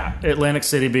 Yeah, Atlantic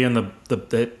City being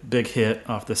the big hit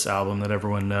off this album that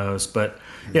everyone knows. But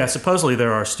yeah, supposedly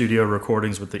there are studio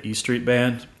recordings with the E Street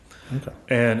Band. Okay.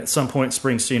 And at some point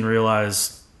Springsteen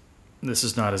realized this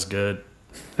is not as good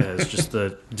as just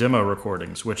the demo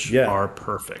recordings, which are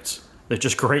perfect. They're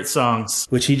just great songs.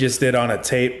 Which he just did on a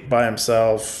tape by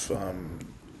himself,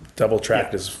 double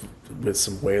tracked with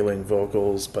some wailing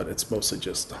vocals, but it's mostly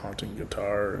just haunting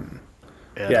guitar and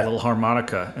a little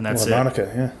harmonica, and that's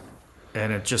yeah.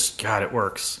 And it just, God, it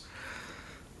works.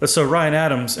 But so Ryan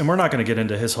Adams, and we're not going to get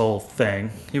into his whole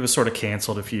thing. He was sort of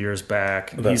canceled a few years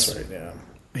back. That's right, yeah.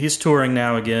 He's touring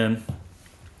now again.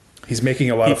 He's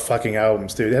making a lot of fucking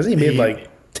albums, dude. Hasn't he made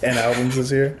 10 albums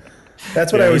this year?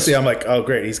 That's what I always say. I'm like, oh,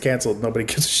 great, he's canceled. Nobody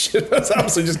gives a shit about his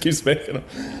albums, so he just keeps making them.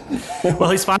 Well,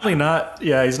 he's finally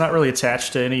he's not really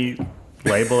attached to any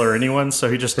label or anyone, so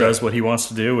he just does what he wants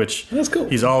to do, which that's cool.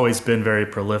 He's always been very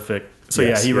prolific.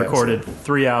 So he recorded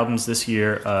 3 albums this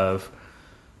year of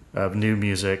new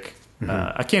music.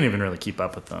 Mm-hmm. I can't even really keep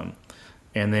up with them.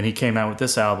 And then he came out with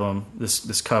this album,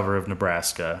 this cover of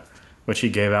Nebraska, which he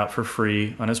gave out for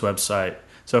free on his website.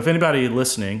 So if anybody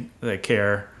listening that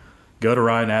care, go to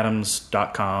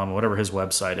ryanadams.com, whatever his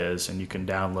website is, and you can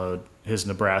download his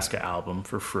Nebraska album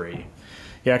for free.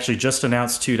 He actually just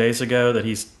announced 2 days ago that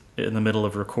he's in the middle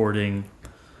of recording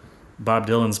Bob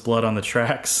Dylan's Blood on the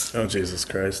Tracks. Oh, Jesus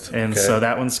Christ. And so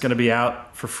that one's going to be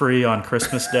out for free on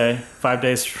Christmas Day, 5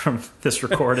 days from this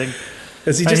recording.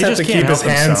 Does he just have to keep his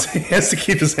hands? He has to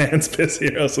keep his hands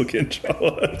busy, or else he'll get in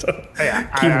trouble. Keep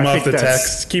him off the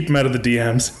text. Keep him out of the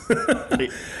DMs.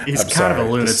 He's kind of a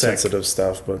lunatic. Sensitive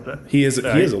stuff, but he is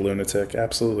a lunatic,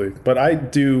 absolutely. But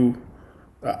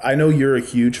I know you're a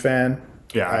huge fan.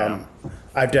 Yeah,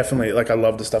 I've definitely I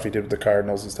love the stuff he did with the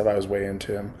Cardinals and stuff. I was way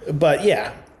into him, but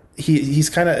yeah. He's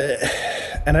kind of,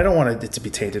 and I don't want it to be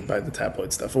tainted by the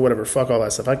tabloid stuff or whatever. Fuck all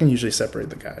that stuff. I can usually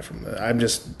separate the guy from I'm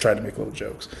just trying to make little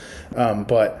jokes.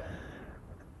 But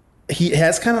he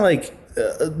has kind of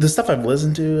the stuff I've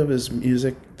listened to of his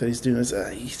music that he's doing is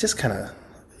he's just kind of,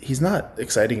 he's not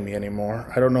exciting me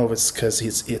anymore. I don't know if it's because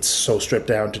it's so stripped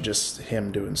down to just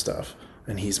him doing stuff,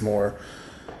 and he's not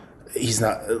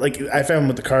I found him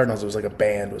with the Cardinals. It was like a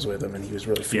band was with him, and he was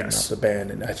really feeding off the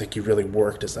band, and I think he really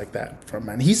worked as that from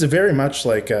man. He's very much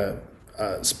like a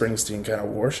Springsteen kind of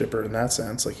worshiper in that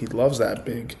sense. He loves that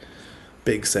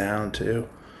big sound too.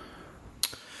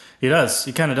 He does.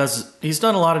 He kind of does. He's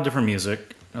done a lot of different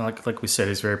music. Like we said,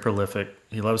 he's very prolific.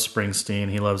 He loves Springsteen.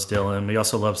 He loves Dylan. He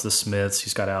also loves the Smiths.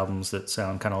 He's got albums that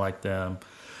sound kind of like them.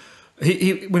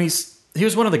 He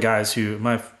was one of the guys who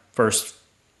my first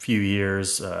few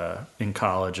years in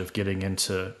college of getting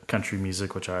into country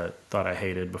music, which I thought I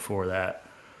hated before that.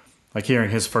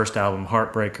 Hearing his first album,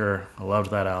 Heartbreaker, I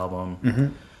loved that album. Mm-hmm.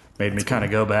 Made me kind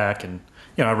of go back and,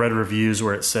 I read reviews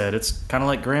where it said it's kind of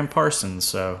like Graham Parsons.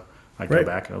 So I go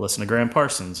back and I listen to Graham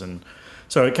Parsons. And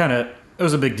so it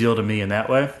was a big deal to me in that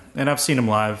way. And I've seen him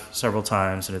live several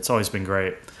times, and it's always been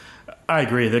great. I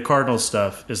agree. The Cardinals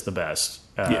stuff is the best.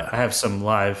 I have some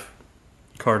live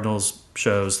Cardinals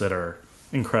shows that are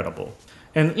incredible.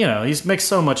 And, he makes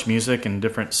so much music in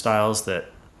different styles that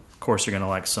course, you're going to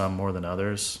like some more than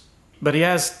others. But he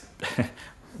has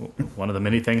one of the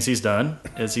many things he's done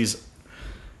is he's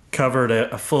covered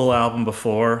a full album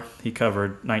before. He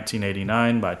covered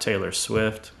 1989 by Taylor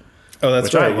Swift. Oh, that's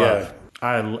which right. I love. Yeah.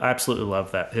 I absolutely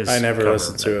love that. I never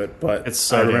listened to it, but it's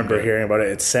so I remember good. hearing about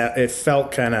it. It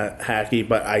felt kind of hacky,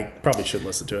 but I probably should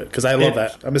listen to it because I love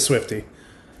that. I'm a Swiftie.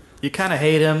 You kind of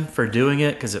hate him for doing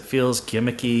it because it feels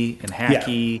gimmicky and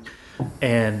hacky,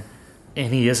 and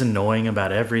he is annoying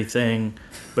about everything.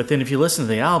 But then if you listen to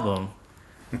the album,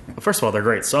 first of all, they're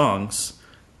great songs,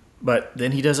 but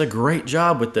then he does a great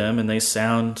job with them, and they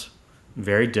sound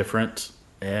very different,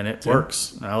 and it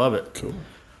works. I love it. Cool.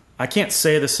 I can't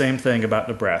say the same thing about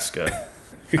Nebraska.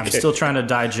 I'm still trying to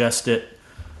digest it.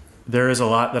 There is a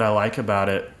lot that I like about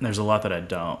it, and there's a lot that I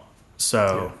don't.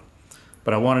 So,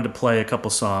 but I wanted to play a couple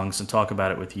songs and talk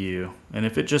about it with you. And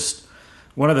if it just,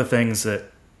 one of the things that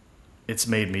it's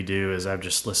made me do is I've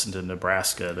just listened to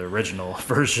Nebraska, the original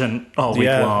version, all week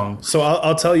long. So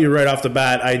I'll tell you right off the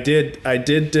bat, I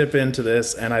did dip into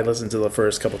this, and I listened to the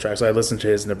first couple tracks. So I listened to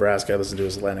his Nebraska, I listened to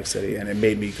his Atlantic City, and it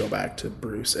made me go back to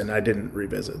Bruce, and I didn't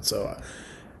revisit. So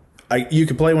you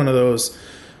could play one of those,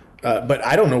 but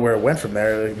I don't know where it went from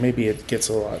there. Like, maybe it gets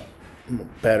a lot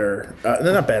better.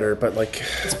 Not better, but like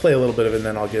let's play a little bit of it, and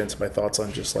then I'll get into my thoughts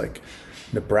on just like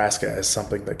Nebraska as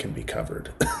something that can be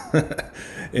covered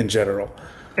in general.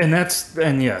 And that's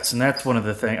one of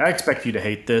the things. I expect you to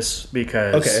hate this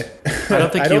because I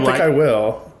don't think I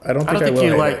will. I don't think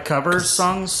you like cover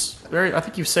songs. I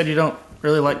think you've said you don't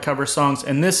really like cover songs,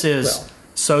 and this is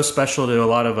so special to a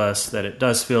lot of us that it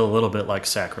does feel a little bit like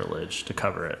sacrilege to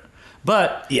cover it.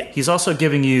 But he's also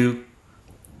giving you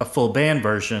a full band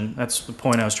version. That's the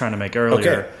point I was trying to make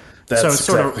earlier. Okay. That's so it's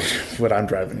exactly sort of what I'm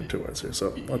driving towards here.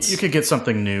 So you could get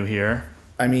something new here.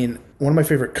 I mean, one of my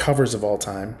favorite covers of all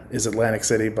time is Atlantic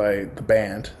City by the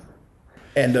band.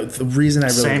 And the reason I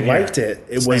really liked it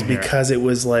was because it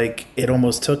was like, it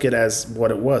almost took it as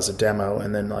what it was, a demo,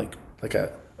 and then like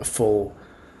a full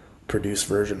produced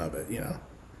version of it, you know?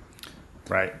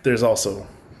 Right. There's also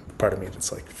part of me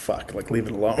that's like, fuck, like leave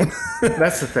it alone.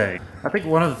 That's the thing. I think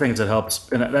one of the things that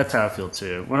helps, and that's how I feel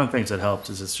too, one of the things that helps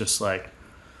is it's just like,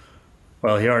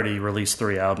 well, he already released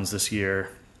 3 albums this year,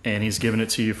 and he's giving it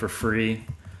to you for free.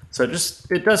 So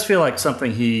it does feel like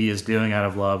something he is doing out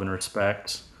of love and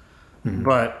respect. Mm-hmm.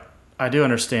 But I do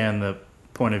understand the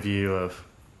point of view of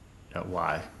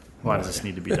why does this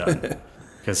need to be done?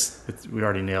 Because we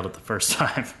already nailed it the first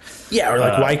time. Yeah, or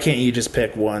like why can't you just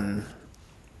pick one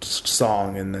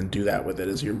song and then do that with it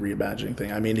as your reimagining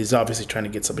thing? I mean, he's obviously trying to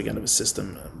get something out of his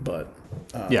system, but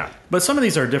but some of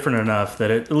these are different enough that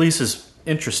it at least is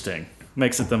interesting.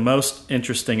 Makes it the most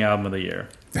interesting album of the year.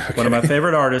 Okay. One of my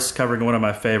favorite artists covering one of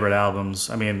my favorite albums.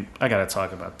 I mean, I got to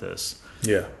talk about this.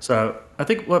 Yeah. So I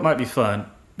think what might be fun,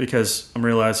 because I'm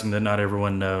realizing that not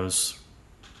everyone knows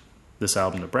this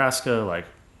album, Nebraska, like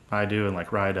I do and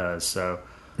like Rye does. So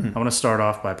I want to start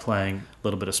off by playing a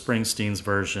little bit of Springsteen's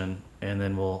version, and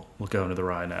then we'll go into the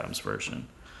Ryan Adams version.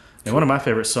 And one of my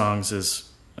favorite songs is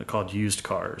called Used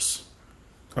Cars.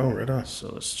 Oh, right on.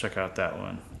 So let's check out that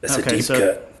one. That's a deep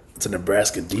cut. It's a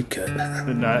Nebraska deep cut.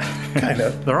 Kind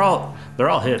of. They're all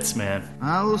hits, man.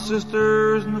 My little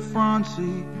sister's in the front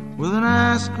seat with an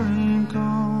ice cream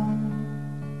cone.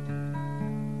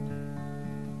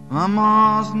 My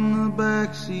mom's in the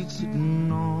back seat sitting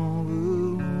all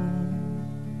alone.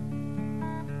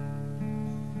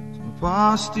 So my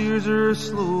pa steers her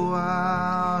slow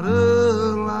out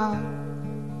of light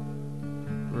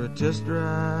for a test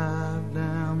drive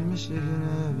down Michigan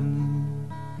Avenue.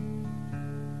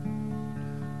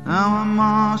 Now my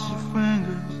mom, she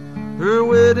fingers her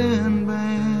wedding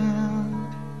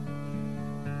band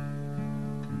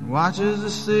and watches the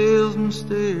salesman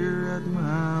stare at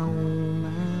my old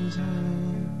man's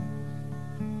hand.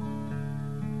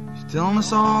 She's telling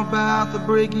us all about the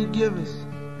break he'd give us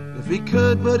if he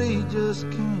could, but he just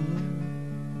can't.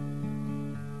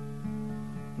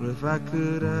 But if I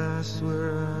could, I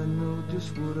swear I know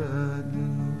just what I'd do.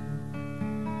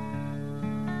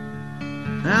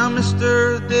 Now,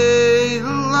 Mr. Day, the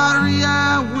lottery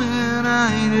I win,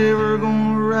 I ain't ever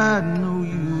gonna ride no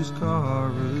used car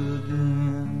again.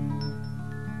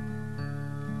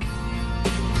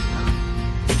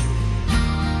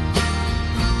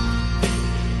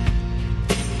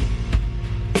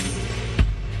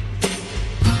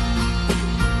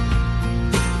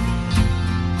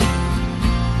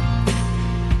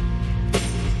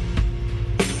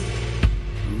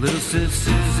 Little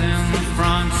sisters in the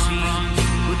front seat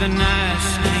with a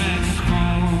nice clean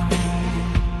home.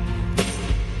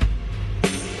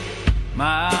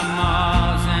 My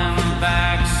ma's in the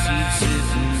back seat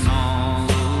sitting all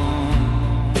alone.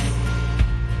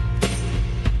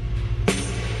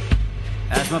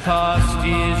 my past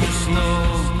years of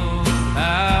snow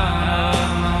out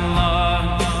of my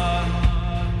lawn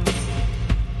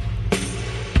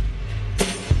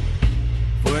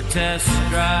for a test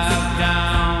drive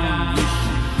down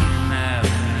Mission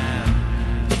Avenue.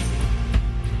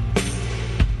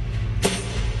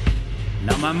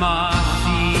 Now my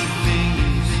mossy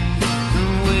fingers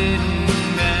and wedding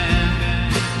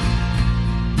band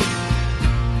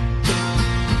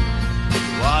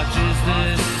watches the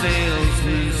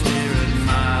salesman stare at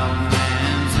my old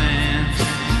man's hand.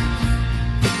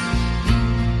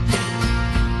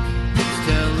 He's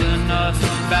telling us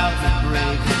about the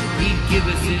break he'd give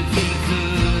us if he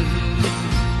could.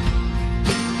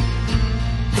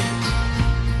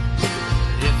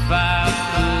 If I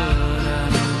could, I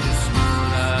know just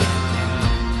what I'd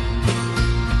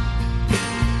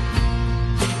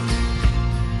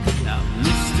do. Now,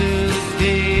 Mr.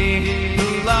 Day, the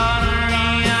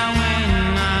lottery I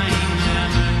win, I ain't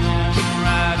never gonna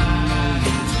ride a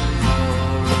million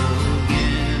tomorrow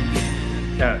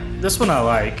again. Yeah, this one I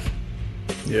like.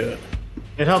 Yeah.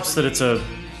 It helps that it's a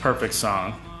perfect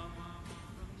song.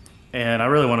 And I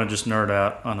really want to just nerd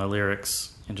out on the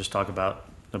lyrics and just talk about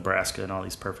Nebraska and all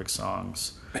these perfect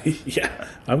songs. Yeah,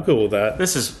 I'm cool with that.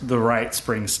 This is the right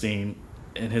Springsteen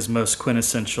in his most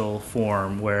quintessential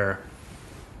form, where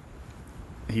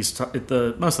most of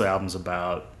the album's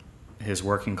about his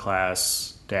working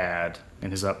class dad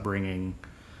and his upbringing.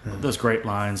 Those great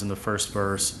lines in the first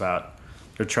verse about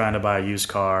they're trying to buy a used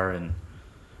car and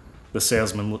the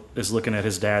salesman is looking at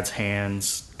his dad's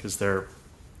hands because they're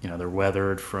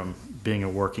weathered from being a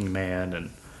working man, and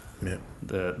Yeah.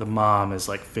 the mom is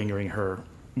like fingering her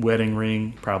wedding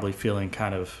ring, probably feeling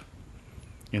kind of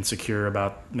insecure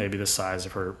about maybe the size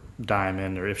of her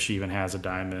diamond or if she even has a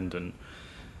diamond,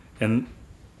 and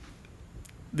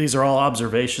these are all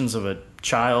observations of a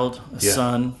child, a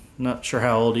son. Not sure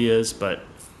how old he is, but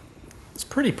it's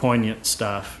pretty poignant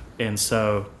stuff. And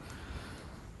so,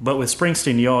 but with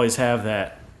Springsteen, you always have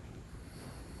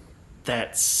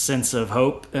that sense of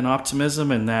hope and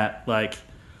optimism, and that like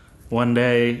one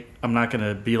day I'm not going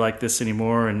to be like this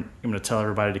anymore, and I'm going to tell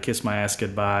everybody to kiss my ass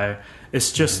goodbye.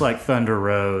 It's just like Thunder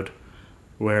Road,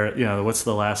 where what's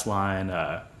the last line?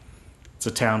 It's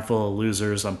a town full of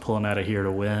losers. I'm pulling out of here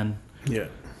to win. Yeah.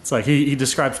 It's like he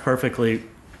describes perfectly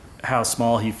how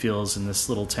small he feels in this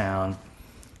little town,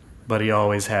 but he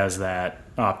always has that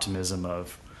optimism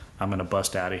of I'm going to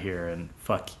bust out of here and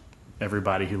fuck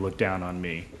everybody who looked down on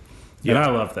me. Yeah. And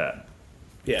I love that.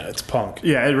 Yeah, it's punk.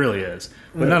 Yeah, it really is.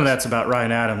 But none of that's about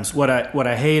Ryan Adams. What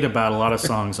I hate about a lot of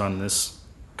songs on this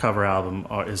cover album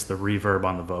is the reverb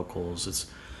on the vocals.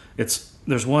 It's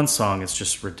there's one song it's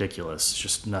just ridiculous. It's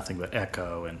just nothing but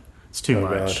echo, and it's too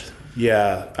much. God.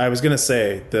 Yeah, I was gonna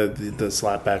say the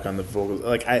slap back on the vocals.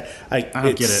 Like I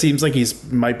don't get it. Seems like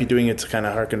might be doing it to kind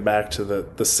of harken back to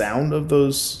the sound of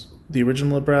the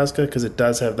original Nebraska, because it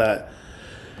does have that.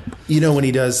 When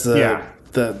he does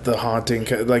the haunting,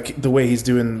 like the way he's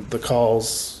doing the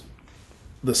calls,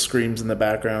 the screams in the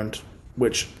background,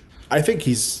 which I think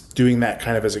he's doing that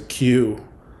kind of as a cue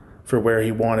for where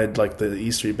he wanted like the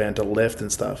E Street Band to lift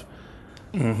and stuff,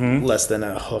 less than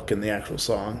a hook in the actual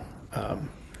song.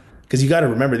 Because you got to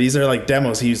remember, these are like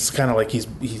demos. He's kind of like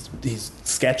he's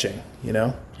sketching,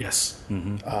 Yes.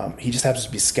 he just happens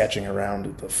to be sketching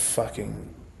around the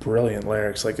fucking brilliant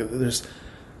lyrics. Like there's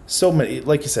so many,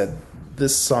 like you said,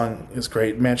 this song is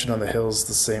great. Mansion on the Hill's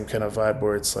the same kind of vibe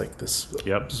where it's like this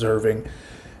observing,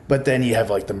 but then you have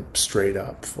like the straight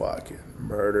up fucking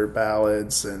murder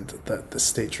ballads, and the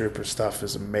State Trooper stuff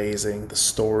is amazing. The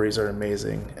stories are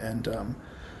amazing, and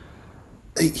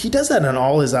he does that on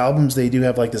all his albums. They do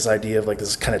have like this idea of like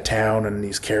this kind of town and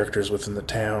these characters within the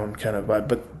town kind of vibe,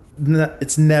 but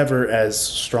it's never as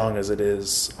strong as it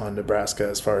is on Nebraska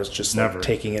as far as just like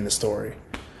taking in the story.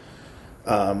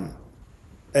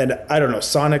 And I don't know,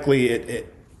 sonically,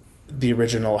 the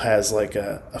original has like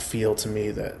a feel to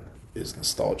me that is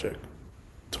nostalgic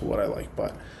to what I like.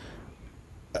 But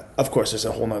of course, there's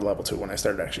a whole nother level to it when I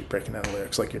started actually breaking down the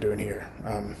lyrics like you're doing here.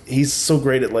 He's so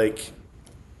great at like,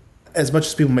 as much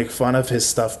as people make fun of his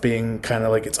stuff being kind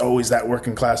of like it's always that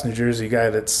working class New Jersey guy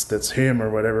that's him or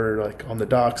whatever, like on the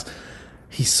docks.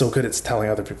 He's so good at telling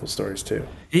other people's stories too,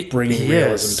 bringing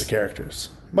realism to characters.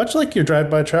 Much like your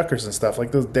drive-by truckers and stuff,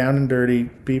 like those down and dirty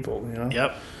people,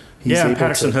 Yep.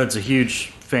 Patterson Hood's a huge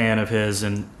fan of his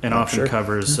and often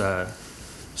covers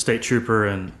State Trooper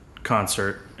and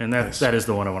Concert, and that is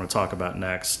the one I want to talk about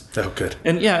next. Oh, good.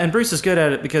 And Bruce is good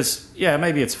at it because,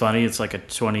 maybe it's funny. It's like a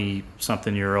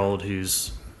 20-something-year-old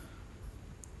who's,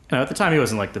 at the time he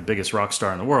wasn't like the biggest rock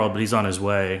star in the world, but he's on his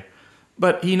way.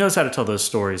 But he knows how to tell those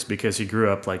stories because he grew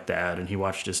up like that and he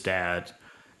watched his dad.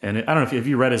 And I don't know if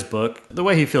you read his book, the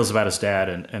way he feels about his dad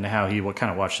and how he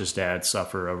kind of watched his dad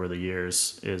suffer over the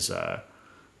years is, I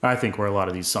think, where a lot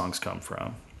of these songs come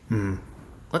from.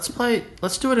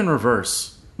 Let's do it in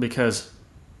reverse because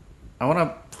I want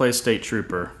to play State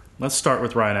Trooper. Let's start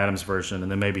with Ryan Adams' version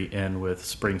and then maybe end with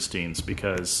Springsteen's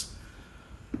because,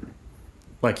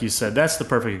 like you said, that's the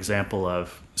perfect example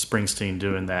of Springsteen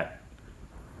doing that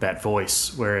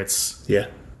voice where it's,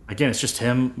 again, it's just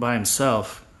him by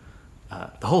himself.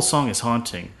 The whole song is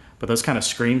haunting, but those kind of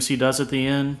screams he does at the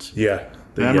end. Yeah.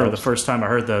 I remember the first time I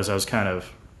heard those, I was kind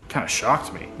of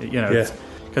shocked me, because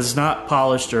it's not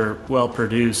polished or well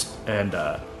produced, and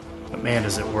but man,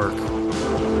 does it work.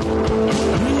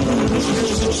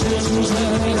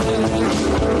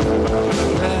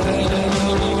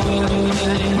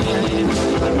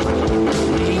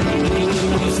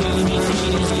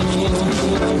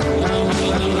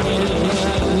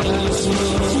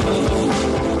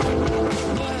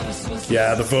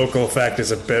 Yeah, the vocal effect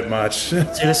is a bit much. See,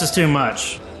 this is too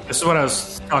much. This is what I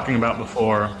was talking about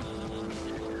before.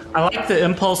 I like the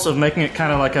impulse of making it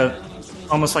kind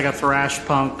of almost like a thrash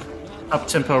punk,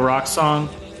 up-tempo rock song.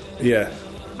 Yeah.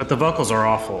 But the vocals are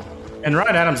awful. And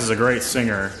Ryan Adams is a great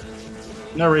singer.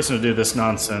 No reason to do this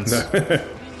nonsense. No.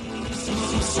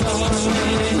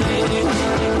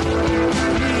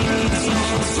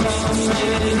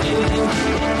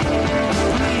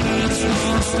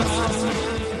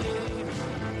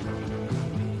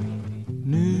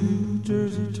 New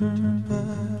Jersey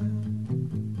Turnpike,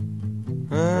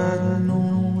 riding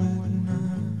on a wet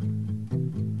night,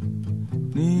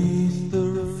 'neath the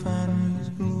refinery's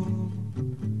glow,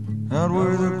 out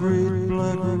where the great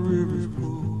black rivers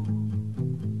flow.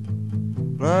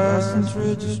 License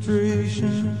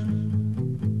registration,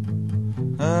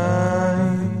 I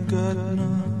ain't got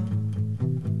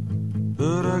none,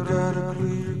 but I got a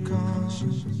clear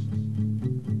conscience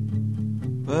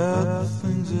about the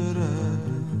things that I've done.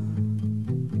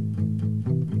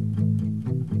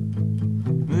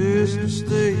 Mr.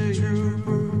 State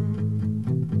Trooper,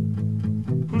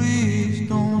 please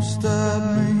don't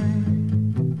stop me.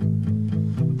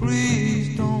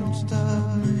 Please don't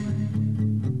stop me.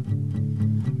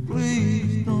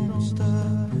 Please don't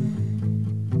stop me.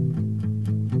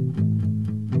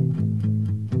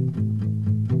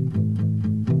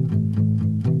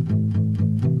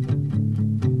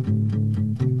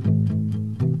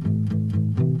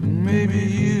 Maybe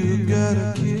you got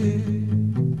a kid,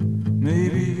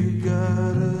 maybe you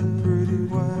got a pretty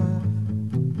wife.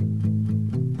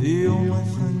 The only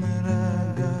thing that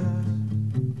I got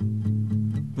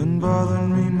been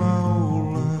bothering me my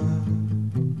whole life.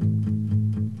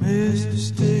 Mr.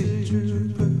 State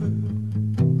Trooper,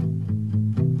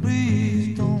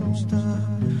 please don't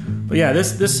stop me. But yeah,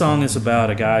 this song is about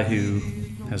a guy who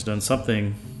has done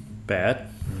something bad,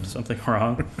 something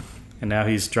wrong, and now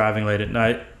he's driving late at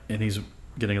night and he's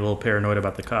getting a little paranoid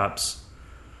about the cops.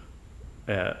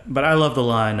 But I love the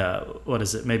line, what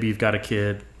is it? Maybe you've got a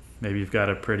kid, maybe you've got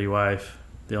a pretty wife.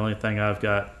 The only thing I've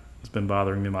got has been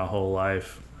bothering me my whole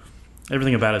life.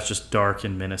 Everything about it's just dark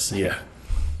and menacing. Yeah.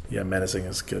 Yeah, menacing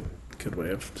is a good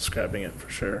way of describing it for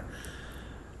sure.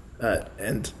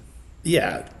 And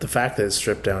yeah, the fact that it's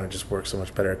stripped down, it just works so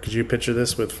much better. Could you picture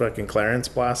this with fucking Clarence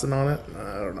blasting on it?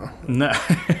 I don't know. No.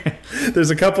 There's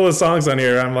a couple of songs on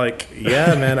here I'm like,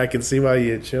 yeah, man, I can see why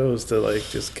you chose to like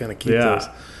just kind of keep those.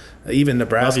 Even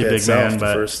Nebraska Big itself, Man, the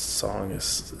but first song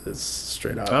is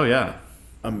straight out. Oh yeah,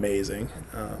 amazing.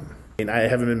 I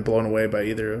haven't been blown away by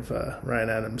either of Ryan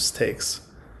Adams' takes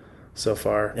so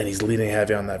far, and he's leading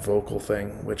heavy on that vocal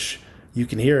thing, which you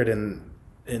can hear it in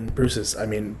Bruce's. I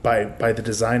mean, by the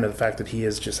design of the fact that he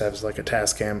just has like a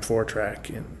Tascam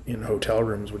 4-track in hotel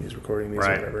rooms when he's recording these or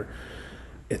whatever.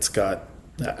 It's got,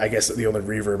 I guess, the only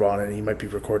reverb on it. He might be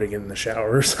recording it in the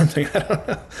shower or something. I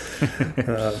don't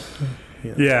know.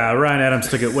 Yeah, Ryan Adams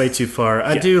took it way too far.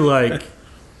 I do like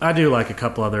a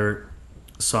couple other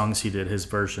songs he did, his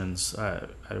versions. I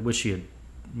wish he had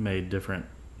made different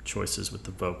choices with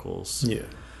the vocals. Yeah.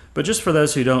 But just for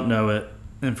those who don't know it,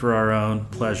 and for our own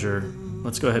pleasure,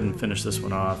 let's go ahead and finish this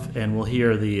one off, and we'll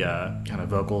hear the kind of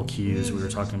vocal cues we were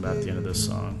talking about at the end of this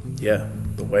song. Yeah,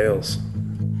 the whales.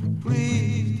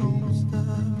 Please don't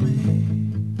stop me.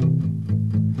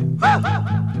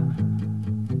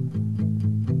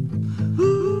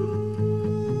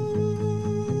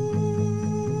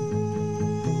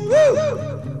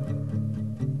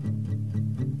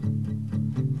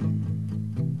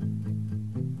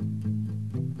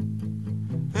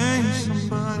 Ain't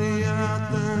somebody out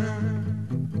there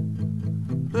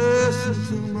listen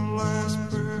to my last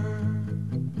prayer?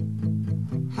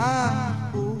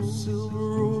 high old silver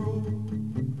road,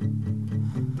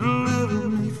 delivered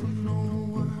me from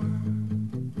nowhere.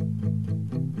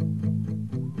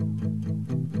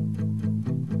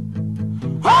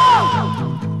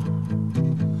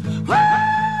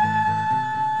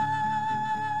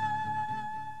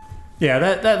 Yeah,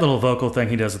 that little vocal thing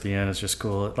he does at the end is just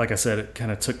cool. Like I said, it kind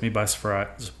of took me by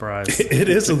surprise. It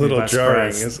is a took me little by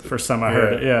jarring. surprise. First time I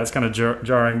heard it. Yeah, it's kind of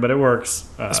jarring, but it works.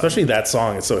 Especially that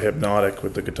song. It's so hypnotic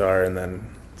with the guitar, and then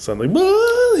suddenly,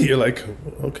 whoa, you're like,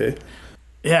 okay.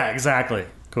 Yeah, exactly.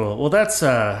 Cool. Well, that's,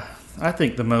 I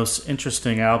think, the most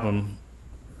interesting album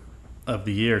of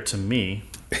the year to me,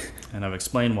 and I've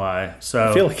explained why.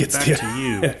 So, I feel like it's back the, to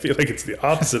you. I feel like it's the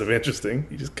opposite of interesting.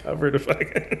 You just covered a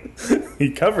fucking.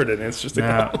 He covered an interesting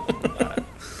album.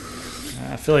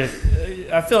 I feel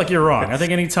like you're wrong. I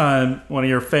think anytime one of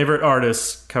your favorite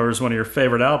artists covers one of your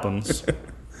favorite albums,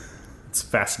 it's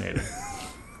fascinating.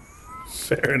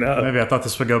 Fair enough. Maybe I thought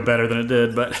this would go better than it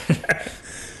did, but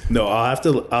No, I'll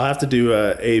have to do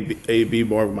A-B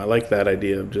more of them. I like that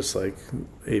idea of just like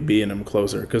A-B and them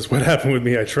closer. Because what happened with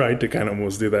me, I tried to kind of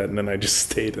almost do that, and then I just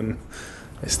stayed in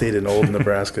old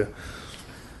Nebraska.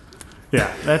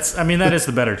 yeah, that is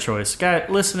the better choice.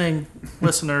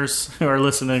 Listeners who are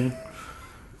listening,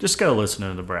 just go listen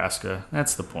to Nebraska.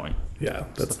 That's the point. Yeah,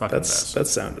 the fucking that's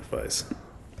best. sound advice.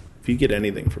 If you get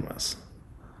anything from us,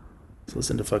 just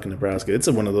listen to fucking Nebraska. It's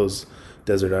one of those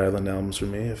desert island albums for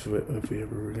me. If we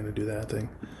ever were gonna do that thing,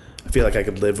 I feel like I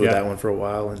could live with that one for a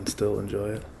while and still enjoy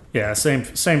it. Yeah, same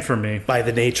for me. By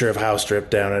the nature of how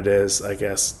stripped down it is, I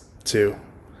guess too.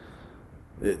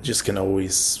 It just can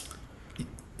always.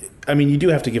 I mean, you do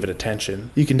have to give it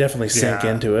attention. You can definitely sink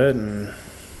into it, and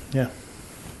yeah,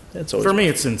 it's always for me.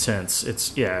 It's intense.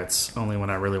 It's only when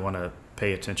I really want to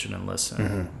pay attention and listen.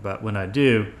 Mm-hmm. But when I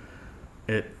do,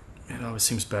 it always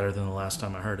seems better than the last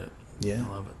time I heard it. Yeah, I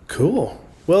love it. Cool.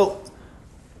 Well,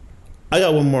 I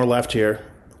got one more left here.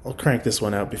 I'll crank this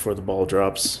one out before the ball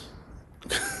drops.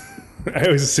 I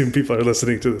always assume people are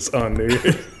listening to this on New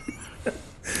Year's.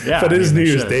 Yeah, But it is New they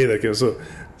Year's should. Day that goes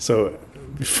so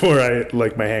before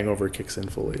my hangover kicks in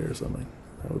fully or something.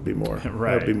 That would be more Right.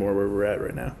 That would be more where we're at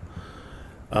right now.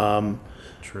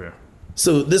 True.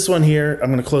 So this one here, I'm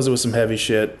gonna close it with some heavy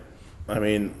shit. I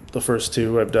mean, the first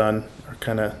two I've done are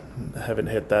kinda haven't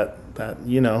hit that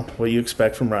what you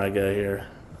expect from Rye Guy here.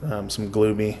 Some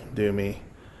gloomy, doomy.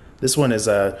 This one is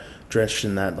drenched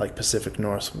in that like Pacific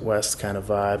Northwest kind of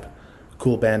vibe.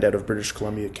 Cool band out of British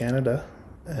Columbia, Canada.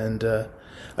 And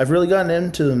I've really gotten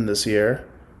into them this year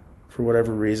for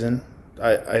whatever reason.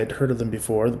 I had heard of them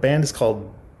before. The band is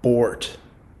called Bort,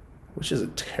 which is a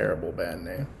terrible band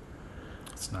name.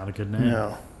 It's not a good name.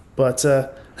 No. But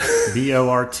Bort.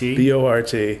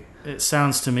 B-O-R-T. It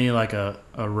sounds to me like a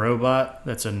robot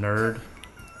that's a nerd.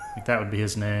 Like that would be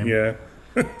his name. Yeah.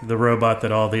 The robot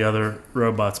that all the other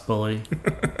robots bully.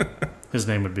 His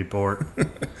name would be Bort.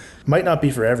 Might not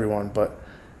be for everyone, but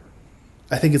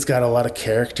I think it's got a lot of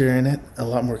character in it. A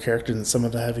lot more character than some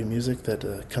of the heavy music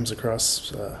that comes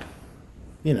across, the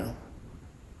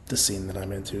scene that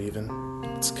I'm into even.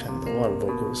 It's kind of a lot of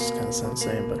vocals, kind of sound the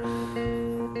same, but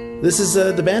this is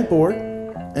the band Bort,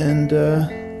 and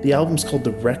the album's called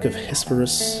The Wreck of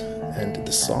Hesperus, and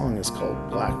the song is called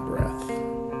Black Breath.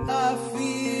 I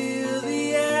feel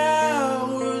the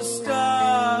hours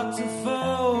start to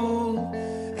fold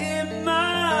in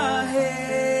my hand.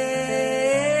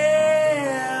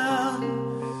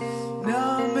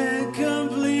 Numb and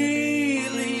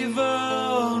completely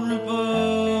vulnerable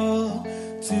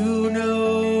to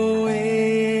no end.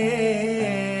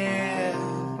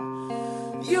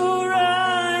 Your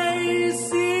eyes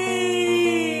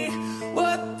see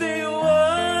what they want.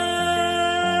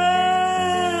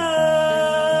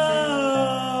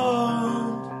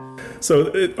 So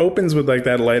it opens with like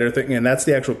that lighter thing, and that's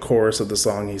the actual chorus of the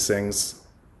song he sings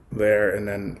there, and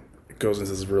then it goes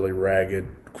into this really ragged,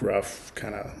 gruff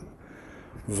kind of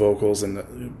vocals and the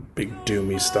big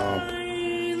doomy stomp.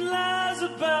 Lies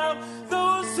about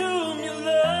those whom you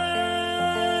love.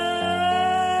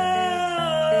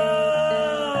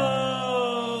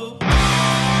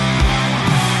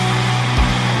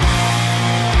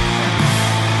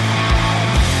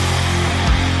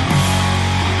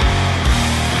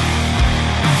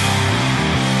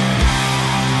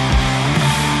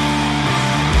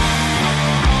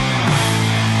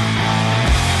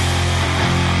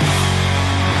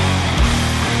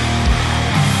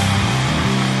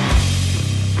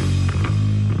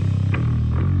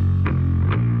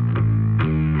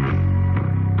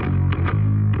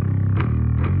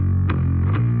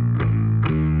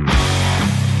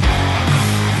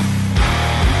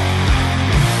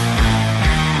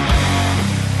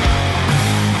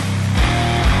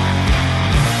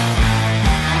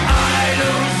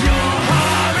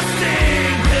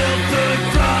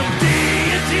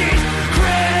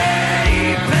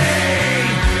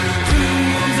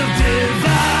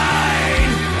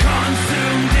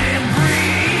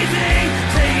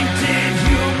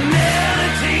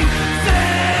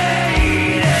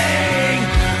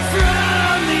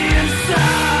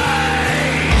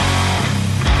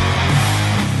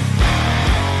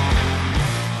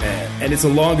 and it's a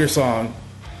longer song.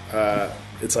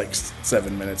 It's like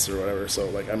 7 minutes or whatever, so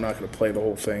like I'm not going to play the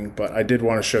whole thing, but I did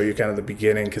want to show you kind of the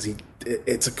beginning because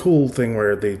it's a cool thing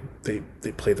where they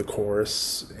play the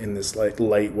chorus in this like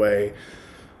light way,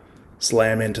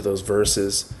 slam into those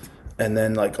verses, and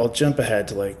then like I'll jump ahead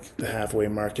to like the halfway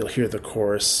mark. You'll hear the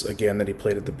chorus again that he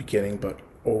played at the beginning, but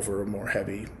over a more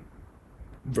heavy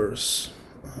verse.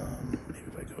 Maybe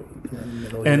if I go around the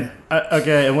middle And here.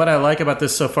 okay, and what I like about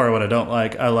this so far, what I don't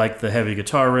like, I like the heavy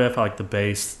guitar riff. I like the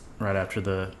bass right after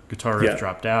the guitar riff Yeah,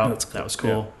 dropped out. that's cool, That was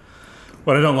cool.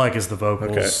 What I don't like is the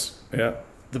vocals. Okay. Yeah.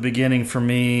 The beginning for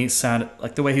me sounded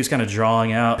like the way he was kind of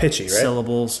drawing out Pitchy, right?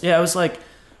 syllables. Yeah, it was like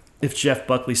if Jeff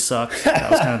Buckley sucked. That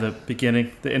was kind of the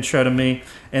beginning, the intro to me.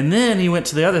 And then he went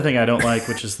to the other thing I don't like,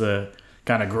 which is the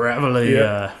kind of gravelly,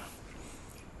 Yeah.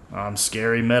 I'm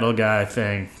scary metal guy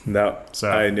thing. No, So-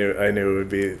 I knew it would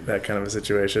be that kind of a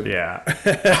situation. Yeah.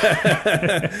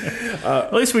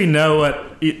 At least we know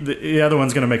what the other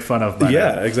one's going to make fun of. By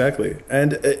Yeah, now. exactly.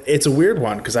 And it's a weird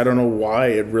one because I don't know why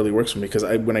it really works for me. Because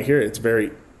when I hear it, it's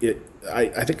very. I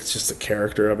think it's just the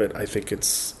character of it. I think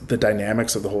it's the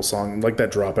dynamics of the whole song, like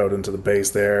that drop out into the bass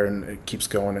there, and it keeps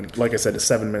going. And like I said, a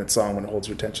 7-minute song when it holds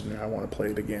your attention there, I want to play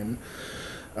it again.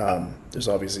 There's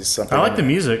obviously something. I like in the it.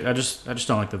 music. I just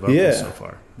don't like the vocals so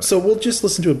far. But- So we'll just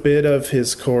listen to a bit of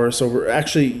his chorus over.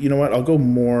 Actually, you know what? I'll go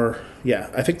more. Yeah,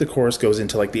 I think the chorus goes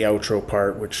into like the outro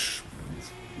part, which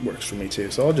works for me too.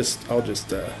 So I'll just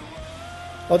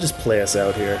play us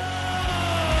out here.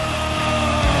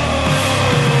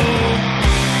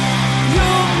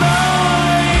 Your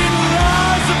mind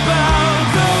lies about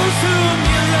those whom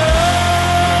you love.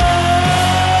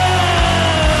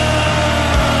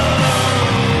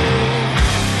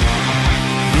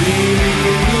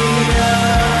 Freedom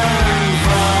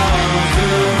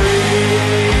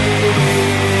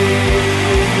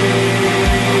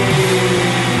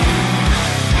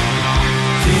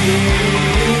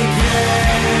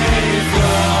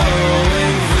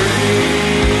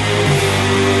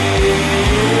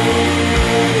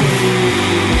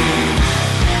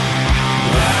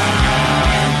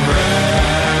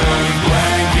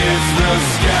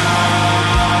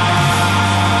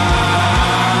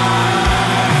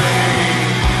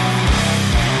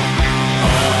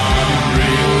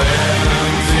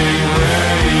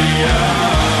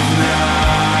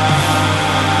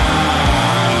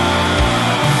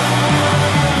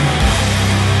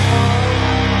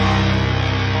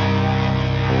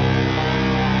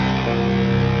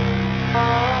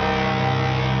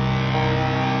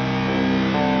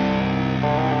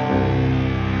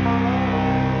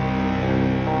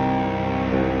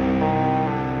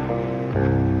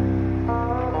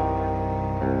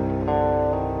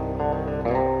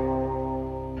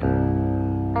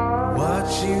What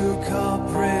you call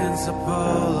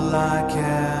principle I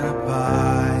can't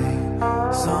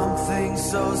abide. Something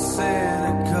so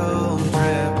cynical,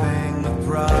 dripping with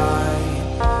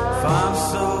pride. If I'm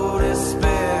so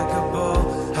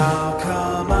despicable, how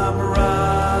come I'm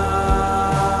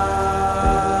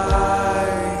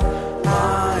right?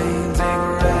 Blinding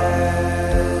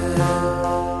red,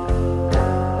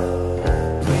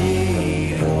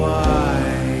 bleeding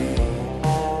white.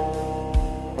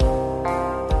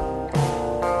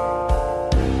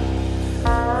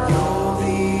 You're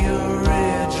the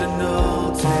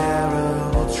original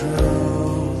terrible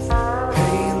truth.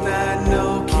 Pain that no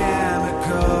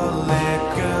chemical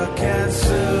liquor can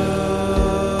soothe.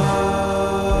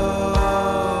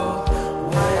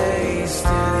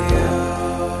 Wasted you,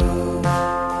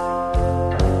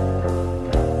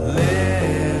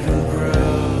 living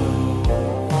proof.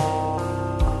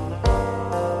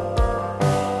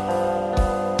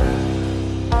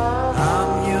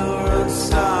 I'm your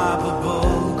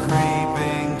unstoppable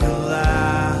creeping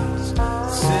collapse.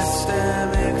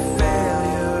 Systemic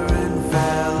failure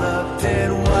enveloped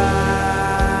in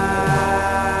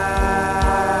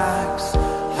wax.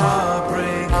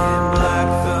 Heartbreaking black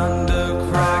thunder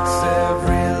cracks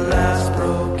every last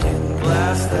broken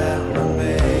glass that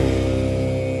remains.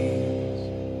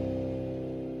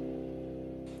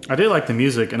 I do like the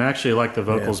music, and I actually like the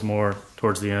vocals more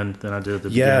towards the end than I did at the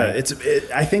Yeah, beginning.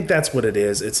 I think that's what it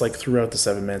is. It's like throughout the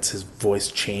 7 minutes, his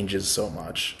voice changes so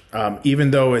much.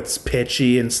 Even though it's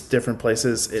pitchy in different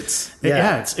places, it's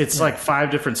like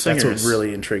 5 different singers. That's what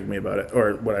really intrigued me about it,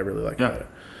 or what I really like about it.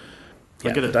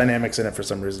 Look Yeah, at the it. dynamics in it for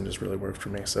some reason just really worked for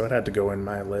me, so it had to go in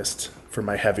my list for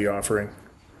my heavy offering.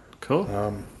 Cool.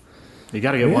 You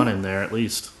got to get one in there at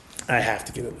least. I have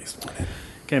to get at least one in.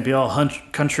 Can't be all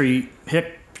country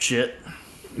hip shit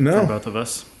for No, both of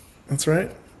us. that's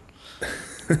right.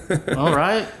 All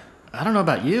right. I don't know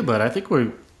about you, but I think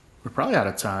we're probably out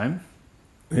of time.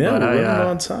 Yeah, But we're running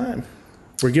on time.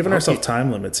 We're giving ourselves you-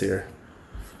 time limits here.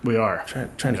 We are.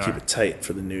 Trying to keep it tight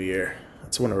for the new year.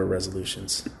 That's one of our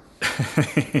resolutions.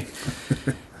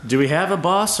 Do we have a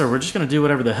boss, or we're just going to do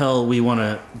whatever the hell we want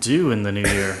to do in the new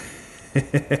year?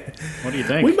 What do you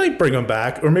think? We might bring him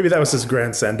back, or maybe that was his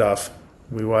grand send-off.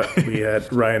 We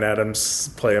had Ryan Adams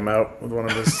play him out with one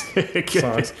of his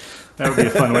songs. That would be a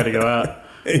fun way to go out.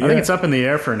 I think it's up in the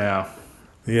air for now,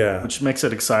 Yeah. which makes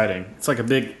it exciting. It's like a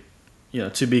big,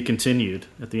 to be continued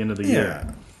at the end of the year.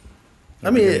 Yeah. I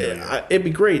mean, it'd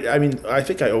be great. I mean, I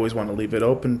think I always want to leave it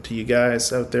open to you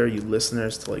guys out there, you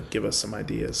listeners, to like give us some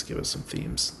ideas, give us some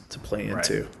themes to play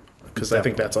into. Because I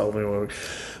think that's all we want.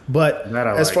 But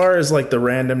as far as like the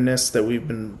randomness that we've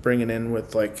been bringing in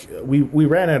with, like, we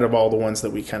ran out of all the ones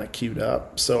that we kind of queued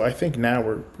up. So I think now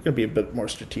we're going to be a bit more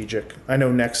strategic. I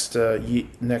know next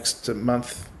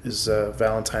month is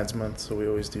Valentine's month, so we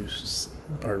always do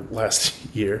our last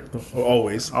year.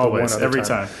 Always, every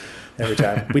time. Every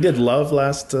time. We did Love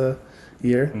last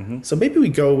year. So maybe we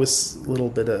go with a little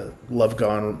bit of Love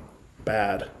Gone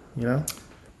Bad, a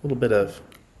little bit of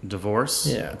Divorce?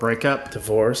 Yeah. Breakup?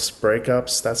 divorce,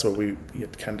 breakups. That's what we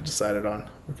had kind of decided on.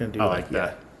 We're going to do I like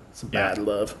that. some bad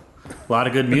love. A lot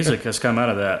of good music has come out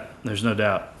of that. There's no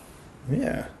doubt.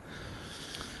 Yeah.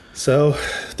 So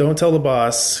don't tell the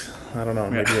boss. I don't know.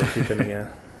 Maybe he'll keep it again.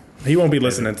 He won't be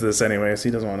listening to this anyways.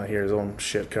 He doesn't want to hear his own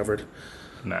shit covered.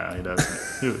 No, he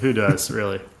doesn't. who does,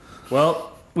 really?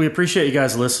 Well, we appreciate you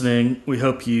guys listening. We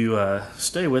hope you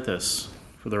stay with us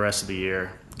for the rest of the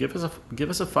year. Give us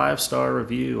a 5-star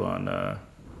review on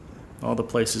all the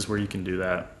places where you can do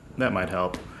that. That might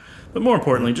help. But more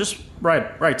importantly, just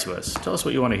write to us. Tell us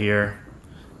what you want to hear.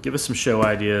 Give us some show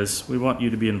ideas. We want you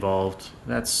to be involved.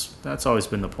 That's always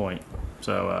been the point.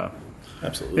 So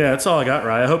Absolutely. yeah, that's all I got,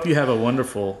 Rye. I hope you have a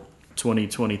wonderful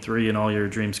 2023 and all your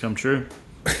dreams come true.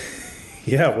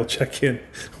 Yeah, we'll check in.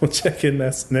 We'll check in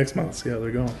next month. See how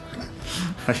they're going.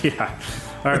 Yeah.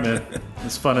 All right, man.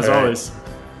 It's fun as All right. always.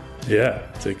 Yeah.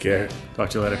 Take care.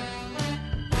 Talk to you later.